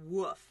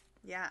 Woof.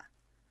 Yeah.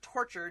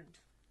 Tortured.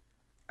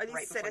 Are these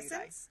right before you die.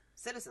 citizens?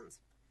 Citizens.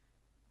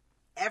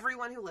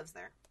 Everyone who lives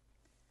there.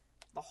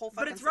 The whole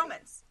fucking But it's city.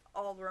 Romans.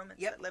 All Romans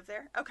Yep. that live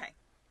there? Okay.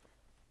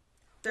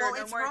 There Well, are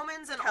no it's more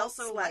Romans and Celts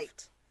also,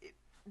 left. like,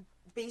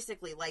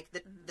 basically, like,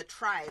 the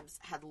tribes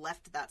had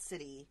left that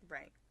city.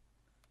 Right.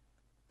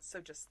 So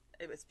just,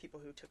 it was people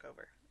who took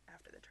over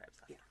after the tribes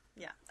left.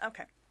 Yeah. Yeah.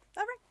 Okay.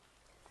 All right.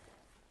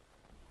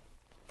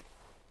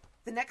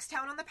 The next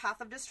town on the path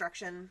of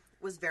destruction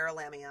was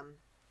Verulamium.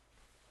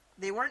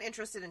 They weren't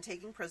interested in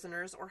taking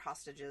prisoners or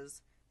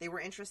hostages. They were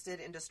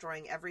interested in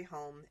destroying every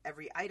home,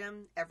 every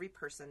item, every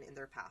person in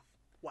their path.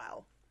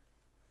 Wow.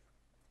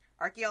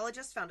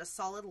 Archaeologists found a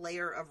solid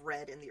layer of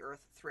red in the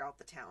earth throughout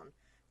the town,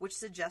 which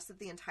suggests that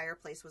the entire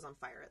place was on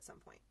fire at some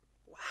point.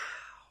 Wow.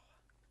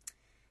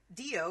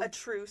 Dio... A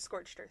true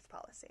scorched earth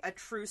policy. A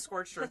true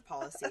scorched earth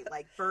policy.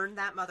 Like, burn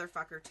that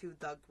motherfucker to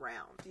the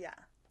ground. Yeah.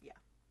 Yeah.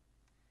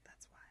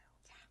 That's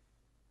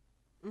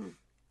wild. Mm.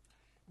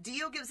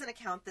 Dio gives an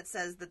account that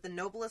says that the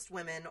noblest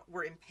women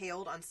were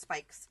impaled on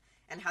spikes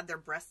and had their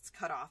breasts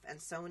cut off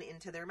and sewn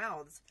into their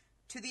mouths,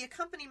 to the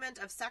accompaniment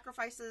of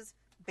sacrifices,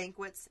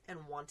 banquets,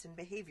 and wanton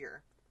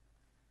behavior.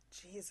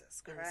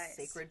 Jesus In Christ.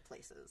 sacred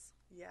places.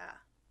 Yeah.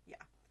 Yeah.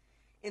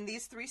 In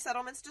these 3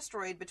 settlements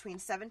destroyed, between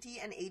 70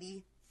 and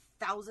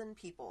 80,000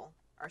 people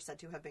are said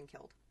to have been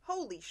killed.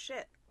 Holy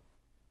shit.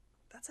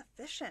 That's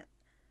efficient.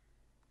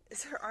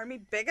 Is her army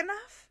big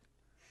enough?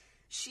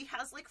 She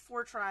has, like,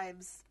 4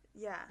 tribes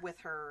Yeah. with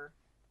her,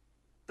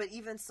 but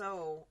even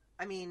so,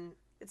 I mean...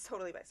 It's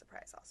totally by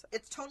surprise also.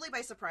 It's totally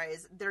by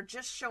surprise. They're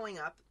just showing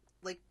up,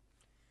 like,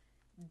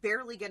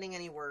 barely getting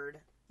any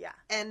word. Yeah.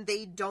 And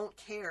they don't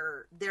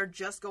care. They're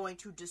just going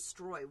to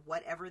destroy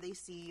whatever they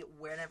see,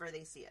 whenever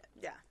they see it.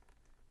 Yeah.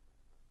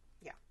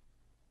 Yeah.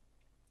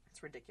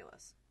 It's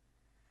ridiculous.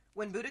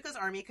 When Boudica's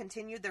army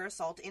continued their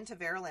assault into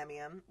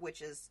Verulamium,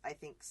 which is, I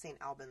think, St.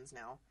 Albans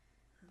now,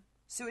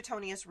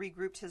 Suetonius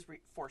regrouped his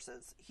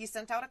forces. He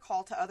sent out a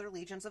call to other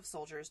legions of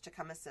soldiers to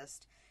come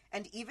assist,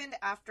 and even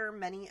after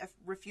many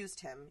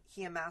refused him,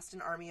 he amassed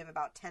an army of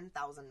about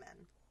 10,000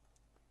 men.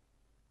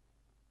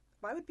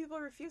 Why would people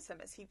refuse him?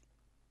 Is he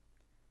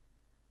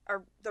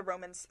are the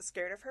Romans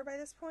scared of her by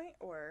this point,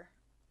 or?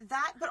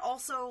 That, but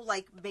also,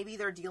 like, maybe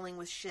they're dealing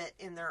with shit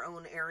in their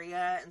own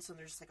area, and so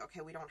they're just like,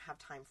 okay, we don't have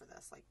time for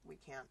this. Like, we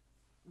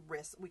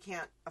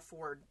can't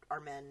afford our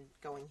men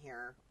going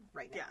here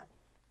right now. Yeah.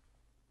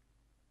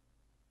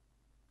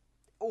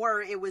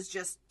 Or it was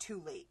just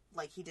too late.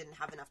 Like, he didn't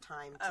have enough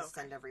time to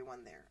send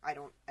everyone there. I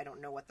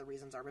don't know what the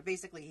reasons are, but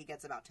basically he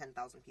gets about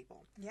 10,000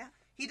 people. Yeah.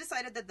 He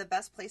decided that the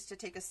best place to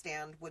take a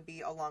stand would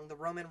be along the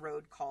Roman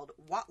road called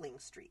Watling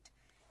Street.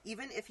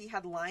 Even if he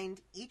had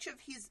lined each of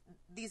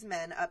these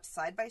men up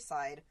side by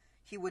side,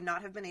 he would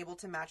not have been able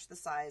to match the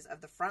size of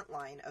the front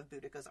line of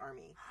Boudica's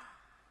army.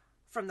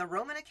 From the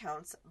Roman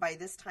accounts, by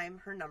this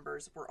time her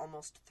numbers were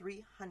almost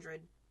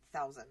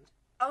 300,000.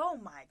 Oh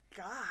my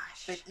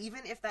gosh. But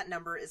even if that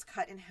number is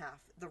cut in half,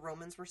 the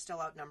Romans were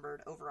still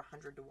outnumbered over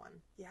 100 to 1.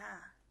 Yeah.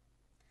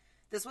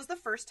 This was the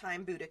first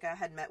time Boudica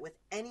had met with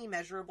any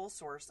measurable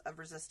source of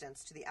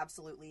resistance to the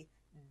absolutely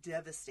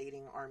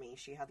devastating army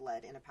she had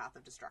led in a path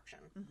of destruction.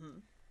 Mm-hmm.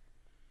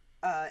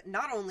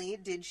 Not only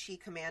did she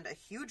command a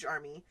huge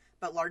army,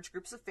 but large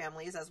groups of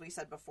families, as we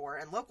said before,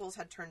 and locals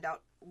had turned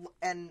out,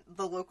 and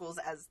the locals,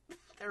 as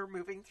they're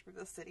moving through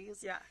the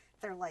cities,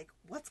 they're like,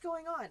 what's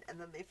going on?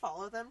 And then they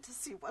follow them to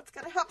see what's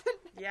going to happen.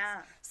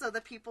 Yeah. So the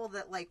people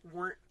that, like,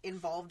 weren't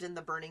involved in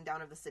the burning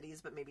down of the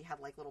cities, but maybe had,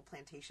 like, little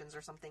plantations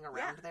or something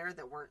around there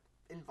that weren't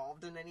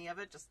involved in any of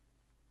it, just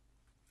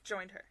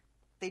joined her.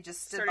 They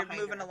just started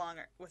moving along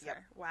with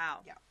her. Wow.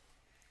 Yeah.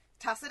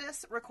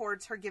 Tacitus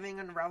records her giving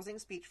a rousing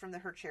speech from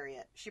her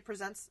chariot. She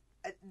presents,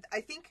 I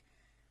think,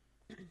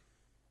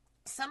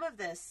 some of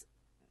this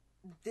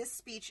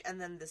speech and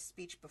then the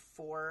speech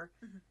before,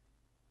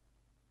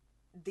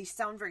 they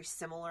sound very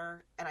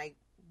similar, and I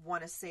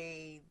want to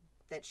say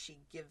that she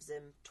gives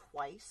him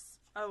twice.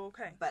 Oh,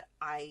 okay. But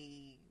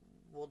I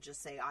will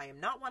just say I am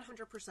not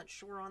 100%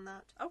 sure on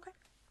that. Okay.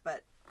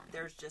 But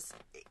there's just,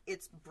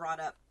 it's brought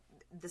up,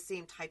 the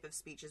same type of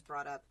speech is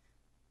brought up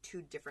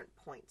 2 different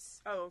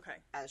points. Oh, okay.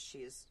 As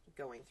she's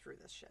going through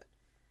this shit.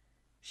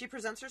 She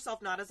presents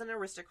herself not as an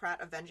aristocrat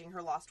avenging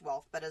her lost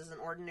wealth, but as an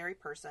ordinary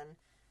person.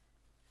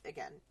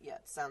 Again, yeah,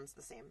 it sounds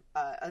the same.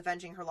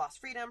 Avenging her lost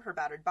freedom, her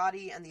battered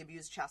body, and the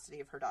abused chastity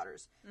of her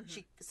daughters. Mm-hmm.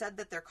 She said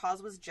that their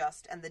cause was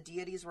just, and the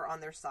deities were on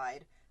their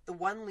side. The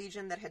one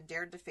legion that had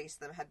dared to face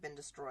them had been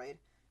destroyed.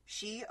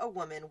 She, a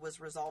woman,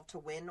 was resolved to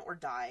win or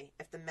die.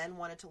 If the men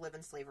wanted to live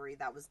in slavery,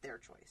 that was their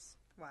choice.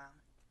 Wow.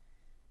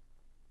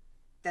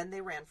 Then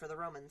they ran for the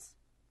Romans.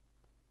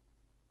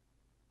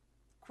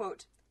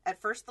 Quote,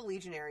 at first the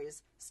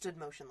legionaries stood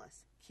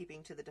motionless,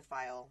 keeping to the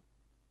defile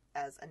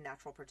as a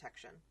natural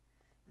protection.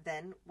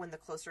 Then, when the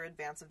closer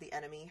advance of the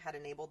enemy had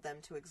enabled them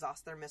to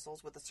exhaust their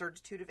missiles with a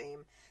certitude of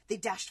aim, they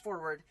dashed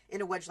forward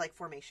in a wedge-like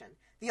formation.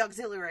 The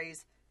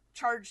auxiliaries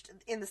charged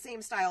in the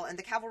same style, and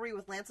the cavalry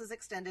with lances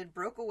extended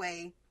broke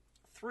away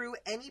through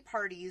any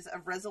parties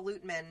of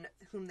resolute men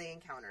whom they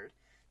encountered.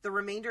 The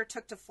remainder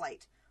took to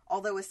flight,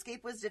 although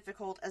escape was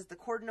difficult as the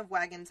cordon of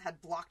wagons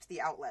had blocked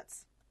the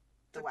outlets.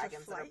 The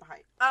wagons that are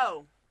behind.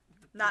 Oh,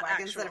 not the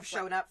wagons that have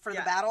shown up for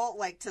the battle,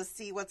 like to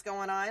see what's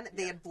going on.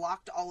 They had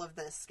blocked all of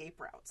the escape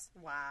routes.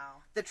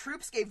 Wow. The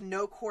troops gave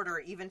no quarter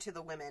even to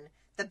the women.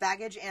 The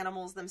baggage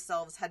animals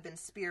themselves had been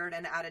speared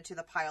and added to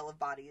the pile of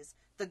bodies.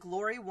 The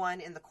glory won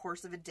in the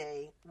course of a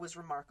day was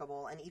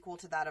remarkable and equal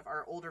to that of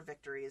our older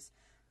victories.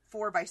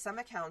 For, by some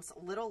accounts,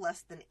 little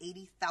less than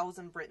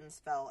 80,000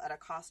 Britons fell at a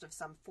cost of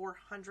some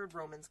 400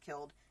 Romans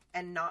killed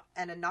and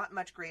a not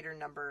much greater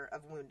number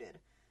of wounded.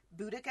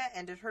 Boudica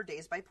ended her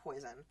days by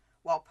poison,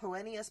 while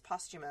Poenius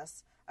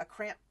Posthumus, a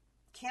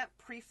camp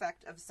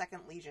prefect of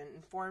 2nd Legion,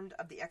 informed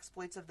of the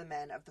exploits of the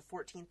men of the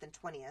 14th and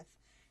 20th,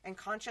 and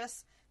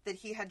conscious that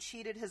he had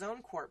cheated his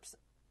own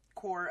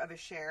corps of a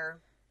share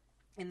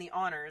in the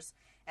honors,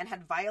 and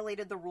had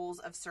violated the rules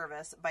of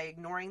service by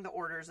ignoring the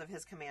orders of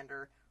his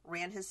commander,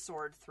 ran his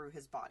sword through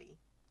his body.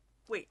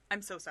 Wait,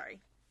 I'm so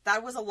sorry.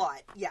 That was a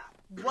lot, yeah.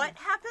 What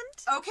happened?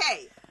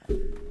 Okay.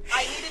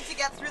 I needed to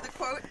get through the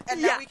quote,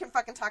 and now we can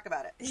fucking talk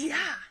about it.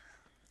 Yeah.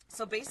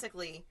 So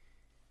basically,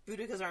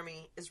 Boudica's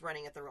army is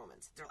running at the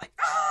Romans. They're like,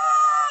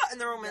 ah! And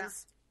the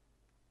Romans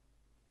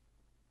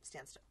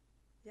stand still.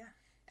 Yeah.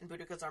 And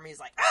Boudica's army is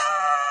like,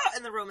 ah!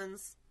 And the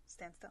Romans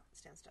stand still.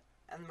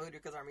 And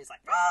Boudica's army is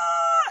like,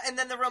 ah! And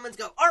then the Romans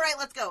go, all right,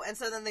 let's go. And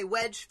so then they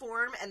wedge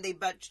form, and they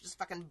just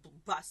fucking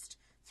bust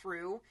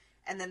through,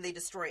 and then they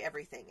destroy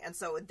everything. And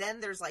so then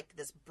there's like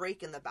this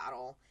break in the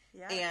battle,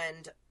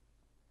 and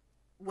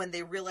when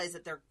they realize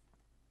that they're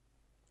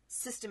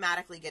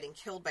systematically getting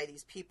killed by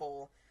these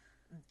people,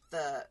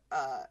 the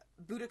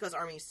Boudica's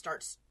army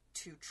starts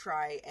to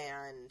try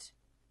and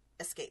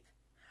escape.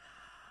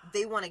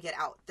 They want to get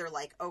out. They're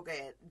like,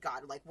 okay,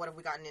 God, like, what have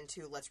we gotten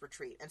into? Let's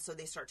retreat. And so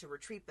they start to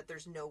retreat, but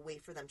there's no way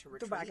for them to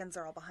retreat. The wagons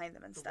are all behind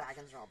them and stuff. The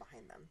wagons are all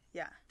behind them.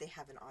 Yeah. They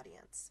have an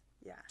audience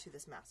to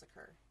this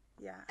massacre.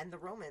 Yeah. And the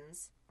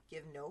Romans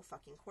give no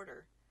fucking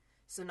quarter.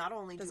 So not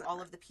only do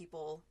all of the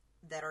people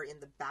that are in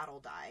the battle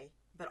die,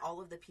 but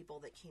all of the people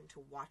that came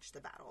to watch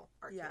the battle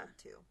are killed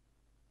too.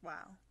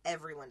 Wow.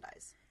 Everyone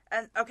dies.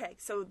 And okay,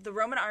 so the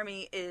Roman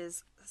army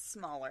is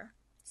smaller.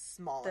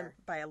 Smaller.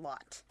 by a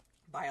lot.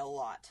 By a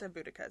lot. Than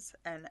Boudica's.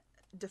 And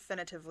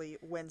definitively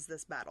wins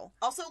this battle.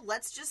 Also,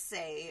 let's just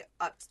say,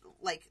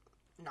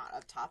 not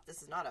up top.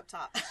 This is not up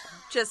top.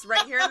 Just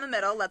right here in the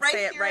middle. Let's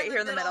say it right here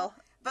in the middle.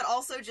 But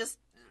also just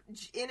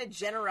in a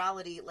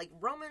generality, like,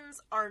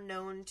 Romans are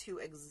known to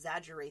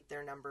exaggerate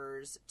their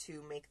numbers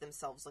to make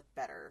themselves look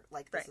better.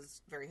 Like, this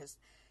is very...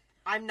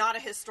 I'm not a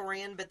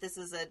historian, but this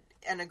is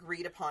an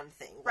agreed upon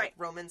thing. Like, right.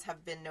 Romans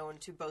have been known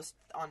to boast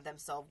on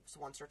themselves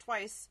once or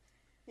twice.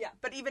 Yeah,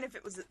 but even if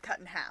it was cut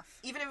in half.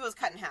 Even if it was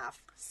cut in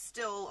half,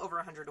 still over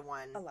 100 to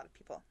 1. A lot of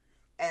people.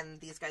 And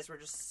these guys were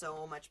just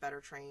so much better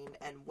trained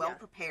and well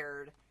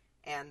prepared,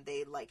 and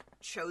they, like,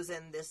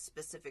 chosen this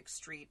specific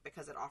street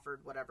because it offered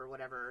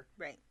whatever.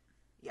 Right.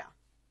 Yeah.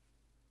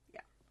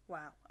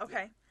 Wow. Okay.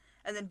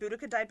 Yeah. And then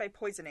Boudica died by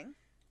poisoning.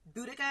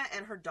 Boudica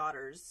and her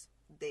daughters,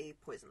 they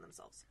poisoned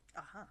themselves.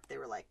 Uh-huh. They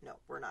were like, no,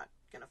 we're not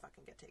gonna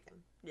fucking get taken.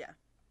 Yeah.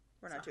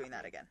 We're not doing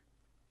that again.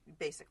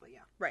 Basically,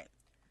 yeah. Right.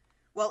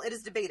 Well, it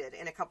is debated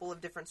in a couple of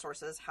different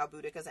sources how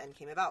Boudica's end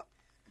came about.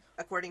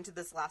 According to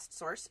this last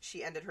source,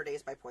 she ended her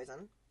days by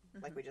poison,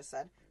 like we just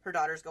said. Her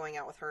daughters going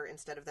out with her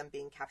instead of them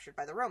being captured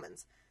by the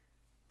Romans.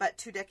 But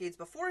 2 decades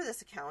before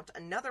this account,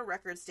 another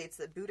record states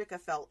that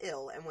Boudica fell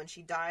ill, and when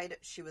she died,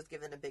 she was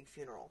given a big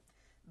funeral.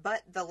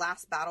 But the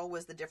last battle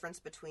was the difference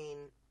between...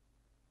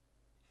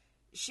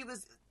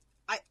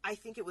 I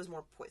think it was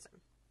more poison.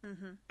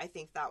 Mm-hmm. I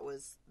think that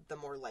was the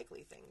more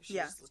likely thing. She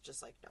was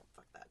just like, no,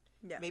 fuck that.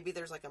 Yeah. Maybe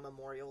there's like a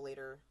memorial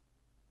later.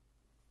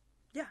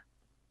 Yeah.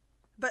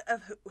 But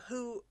of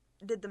who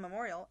did the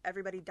memorial,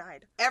 everybody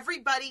died.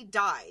 Everybody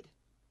died.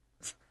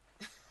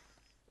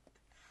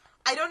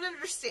 I don't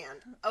understand.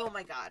 Oh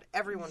my god.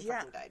 Everyone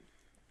fucking died.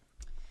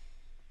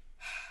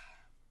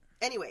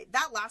 Anyway,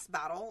 that last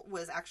battle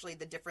was actually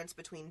the difference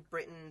between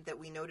Britain that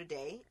we know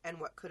today and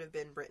what could have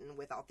been Britain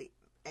without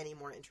any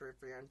more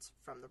interference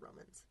from the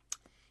Romans.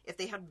 If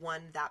they had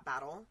won that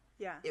battle,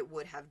 it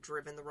would have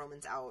driven the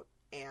Romans out,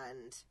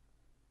 and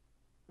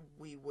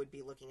we would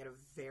be looking at a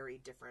very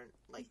different,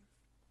 like,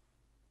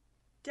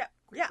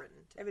 Great Britain.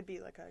 It would be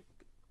like a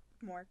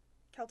more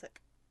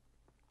Celtic,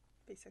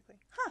 basically.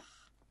 Huh.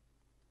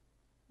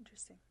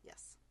 Interesting.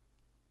 Yes.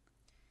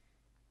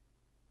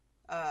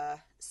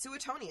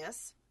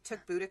 Suetonius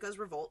took Boudica's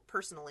revolt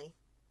personally.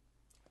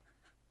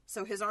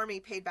 So his army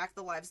paid back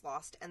the lives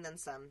lost, and then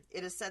some.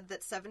 It is said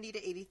that 70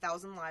 to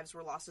 80,000 lives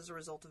were lost as a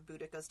result of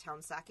Boudica's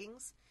town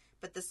sackings,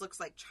 but this looks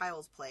like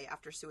child's play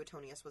after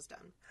Suetonius was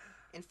done.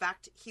 In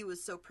fact, he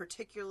was so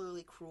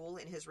particularly cruel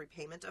in his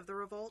repayment of the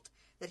revolt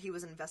that he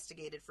was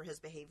investigated for his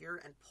behavior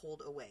and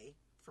pulled away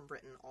from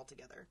Britain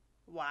altogether.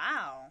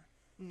 Wow.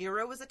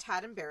 Nero was a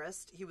tad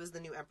embarrassed. He was the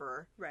new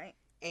emperor. Right.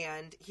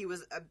 And he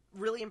was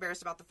really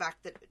embarrassed about the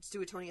fact that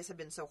Suetonius had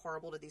been so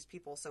horrible to these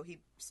people, so he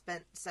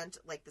sent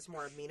like this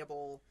more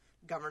amenable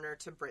governor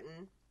to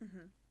Britain,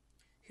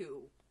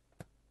 who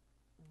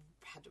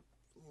had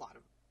a lot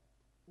of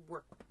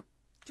work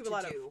to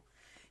do.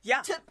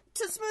 Yeah.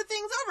 To smooth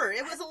things over.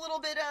 It was a little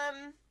bit,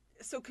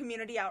 So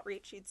community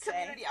outreach, you'd say.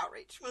 Community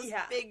outreach was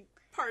a big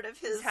part of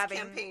his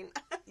campaign.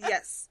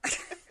 Yes.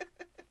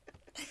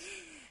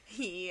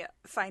 He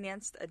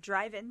financed a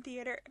drive-in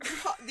theater.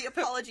 The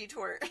apology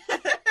tour.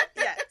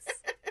 Yes.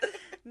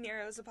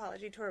 Nero's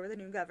apology tour with a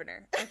new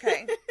governor.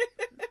 Okay.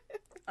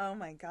 Oh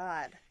my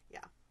god. Yeah.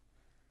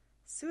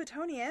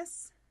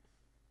 Suetonius.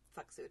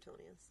 Fuck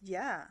Suetonius.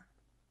 Yeah.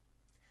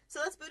 So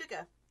that's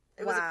Boudica.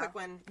 It was a quick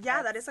one.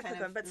 Yeah, that is a quick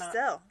one, but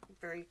still.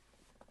 Very...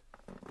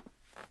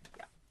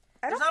 Yeah.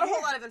 There's not a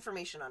whole lot of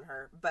information on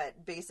her,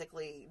 but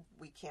basically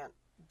we can't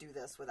do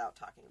this without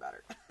talking about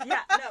her.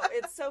 Yeah, no,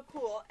 it's so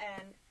cool,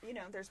 and, you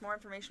know, there's more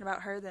information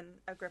about her than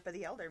Agrippa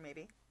the Elder,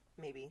 maybe.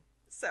 Maybe.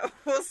 So,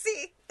 we'll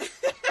see.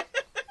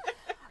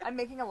 I'm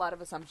making a lot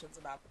of assumptions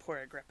about poor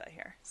Agrippa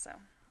here, so.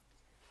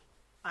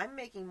 I'm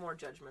making more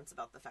judgments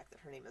about the fact that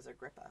her name is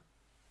Agrippa.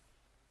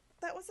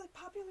 That was a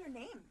popular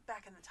name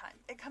back in the time.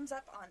 It comes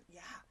up on,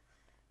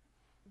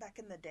 back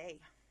in the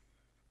day.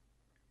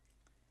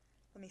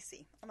 Let me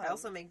see. I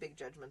also make big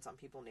judgments on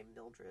people named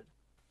Mildred.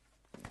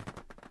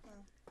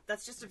 Well,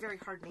 that's just a very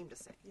hard name to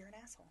say. You're an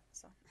asshole,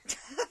 so.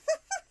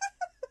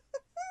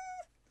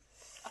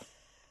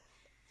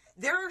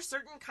 There are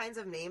certain kinds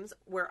of names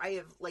where I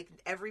have, like,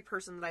 every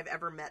person that I've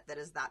ever met that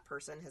is that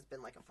person has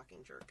been, like, a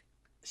fucking jerk.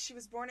 She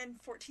was born in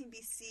 14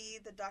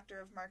 BC, the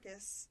doctor of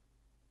Marcus,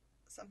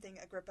 something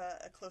Agrippa,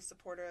 a close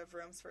supporter of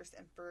Rome's first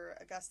emperor,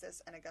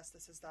 Augustus, and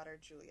Augustus's daughter,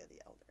 Julia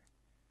the Elder.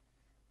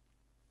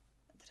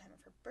 At the time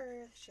of her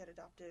birth, she had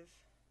adoptive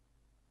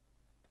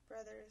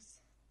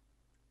brothers.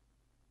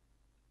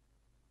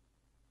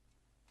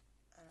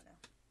 I don't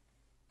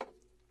know.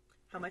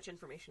 How much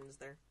information is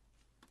there?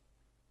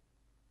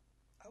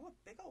 Oh, a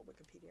big old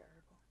Wikipedia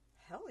article.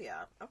 Hell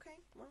yeah. Okay,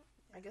 well,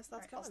 I guess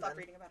that's coming. I'll stop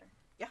reading about her.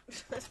 Yeah.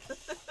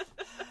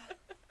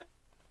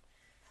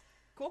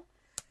 Cool.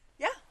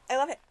 Yeah, I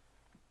love it.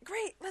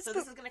 Great. This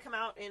is going to come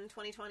out in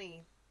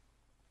 2020.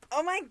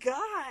 Oh my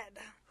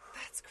god.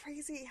 That's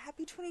crazy.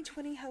 Happy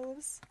 2020,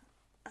 hoes.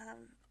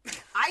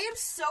 I am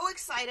so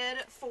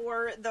excited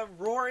for the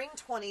Roaring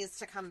 20s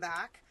to come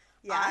back.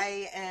 Yeah.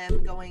 I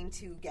am going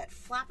to get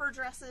flapper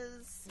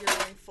dresses. You're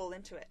going full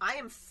into it. I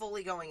am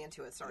fully going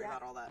into it. Sorry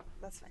about all that.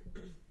 That's fine.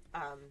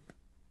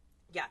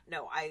 Yeah,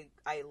 no, I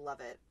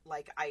love it.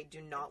 Like, I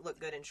do not look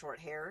good in short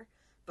hair,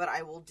 but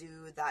I will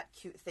do that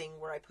cute thing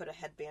where I put a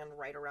headband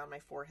right around my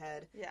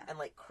forehead and,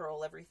 like,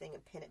 curl everything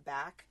and pin it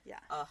back. Yeah.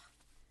 Ugh.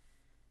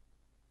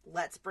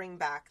 Let's bring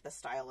back the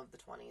style of the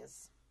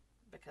 20s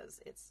because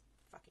it's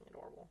fucking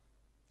adorable.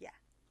 Yeah.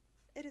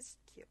 It is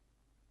cute.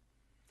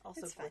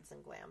 Also glitz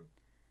and glam.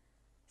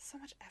 So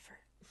much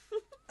effort.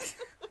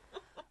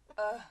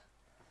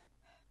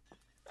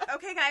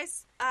 Okay,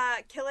 guys.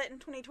 Kill it in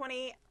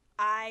 2020.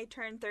 I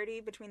turned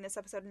 30 between this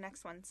episode and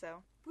next one,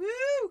 so. Woo!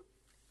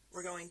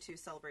 We're going to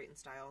celebrate in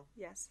style.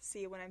 Yes.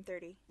 See you when I'm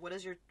 30. What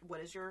is your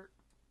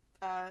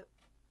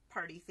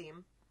party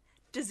theme?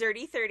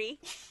 Desserty 30.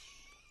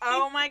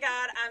 Oh my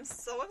god, I'm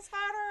so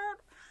excited.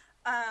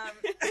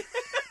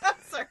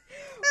 Sorry.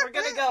 We're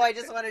gonna go. I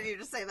just wanted you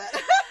to say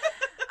that.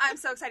 I'm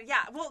so excited.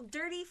 Yeah, well,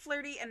 dirty,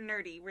 flirty, and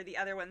nerdy were the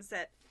other ones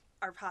that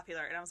are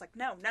popular. And I was like,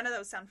 no, none of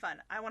those sound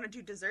fun. I want to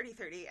do desserty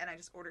 30, and I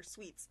just order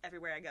sweets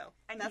everywhere I go.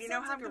 And that you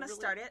know how like I'm going to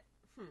start it?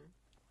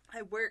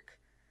 I work,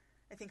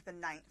 I think, the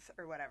 9th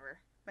or whatever.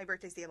 My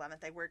birthday's the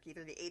 11th. I work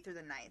either the 8th or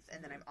the 9th,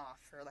 and then I'm off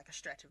for like a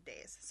stretch of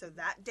days. So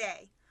that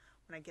day,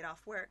 when I get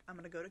off work, I'm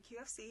going to go to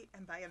QFC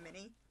and buy a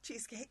mini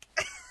cheesecake.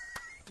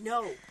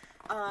 No.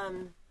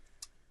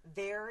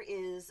 There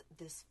is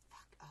this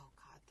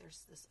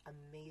there's this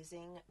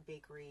amazing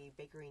bakery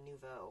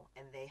Nouveau,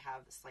 and they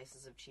have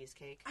slices of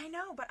cheesecake. I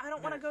know, but I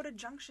don't want to go to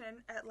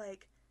Junction at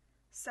like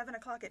 7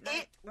 o'clock at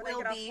night when I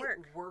get off work. It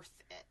will be worth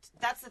it.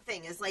 That's the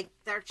thing, is like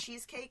their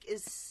cheesecake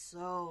is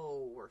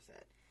so worth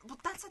it. Well,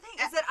 that's the thing,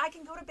 is that I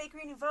can go to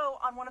Bakery Nouveau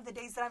on one of the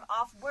days that I'm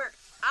off work.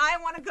 I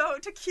want to go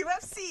to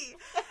QFC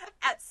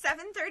at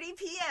 7:30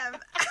 p.m.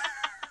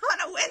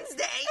 on a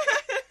Wednesday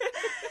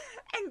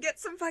and get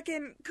some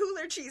fucking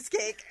cooler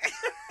cheesecake.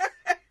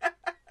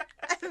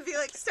 And be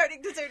like,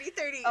 starting desserty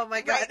 30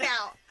 right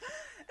now.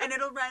 And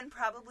it'll run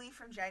probably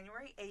from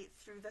January 8th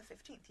through the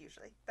 15th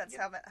usually. That's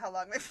how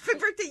long my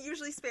birthday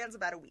usually spans,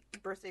 about a week.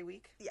 Birthday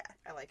week? Yeah.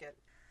 I like it.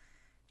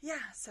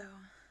 Yeah, so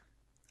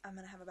I'm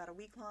going to have about a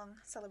week-long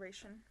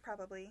celebration,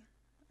 probably,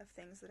 of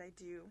things that I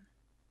do.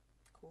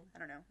 Cool. I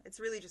don't know. It's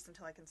really just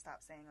until I can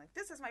stop saying, like,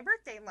 this is my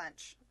birthday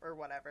lunch, or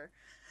whatever.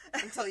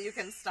 Until you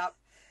can stop.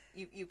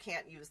 You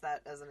can't use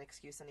that as an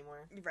excuse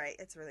anymore. Right.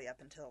 It's really up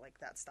until, like,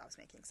 that stops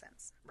making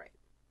sense. Right.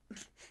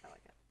 I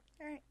like it.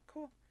 All right,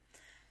 cool.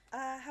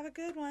 Have a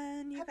good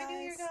one, you guys. Happy New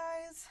Year,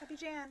 guys. Happy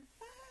Jan.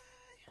 Bye.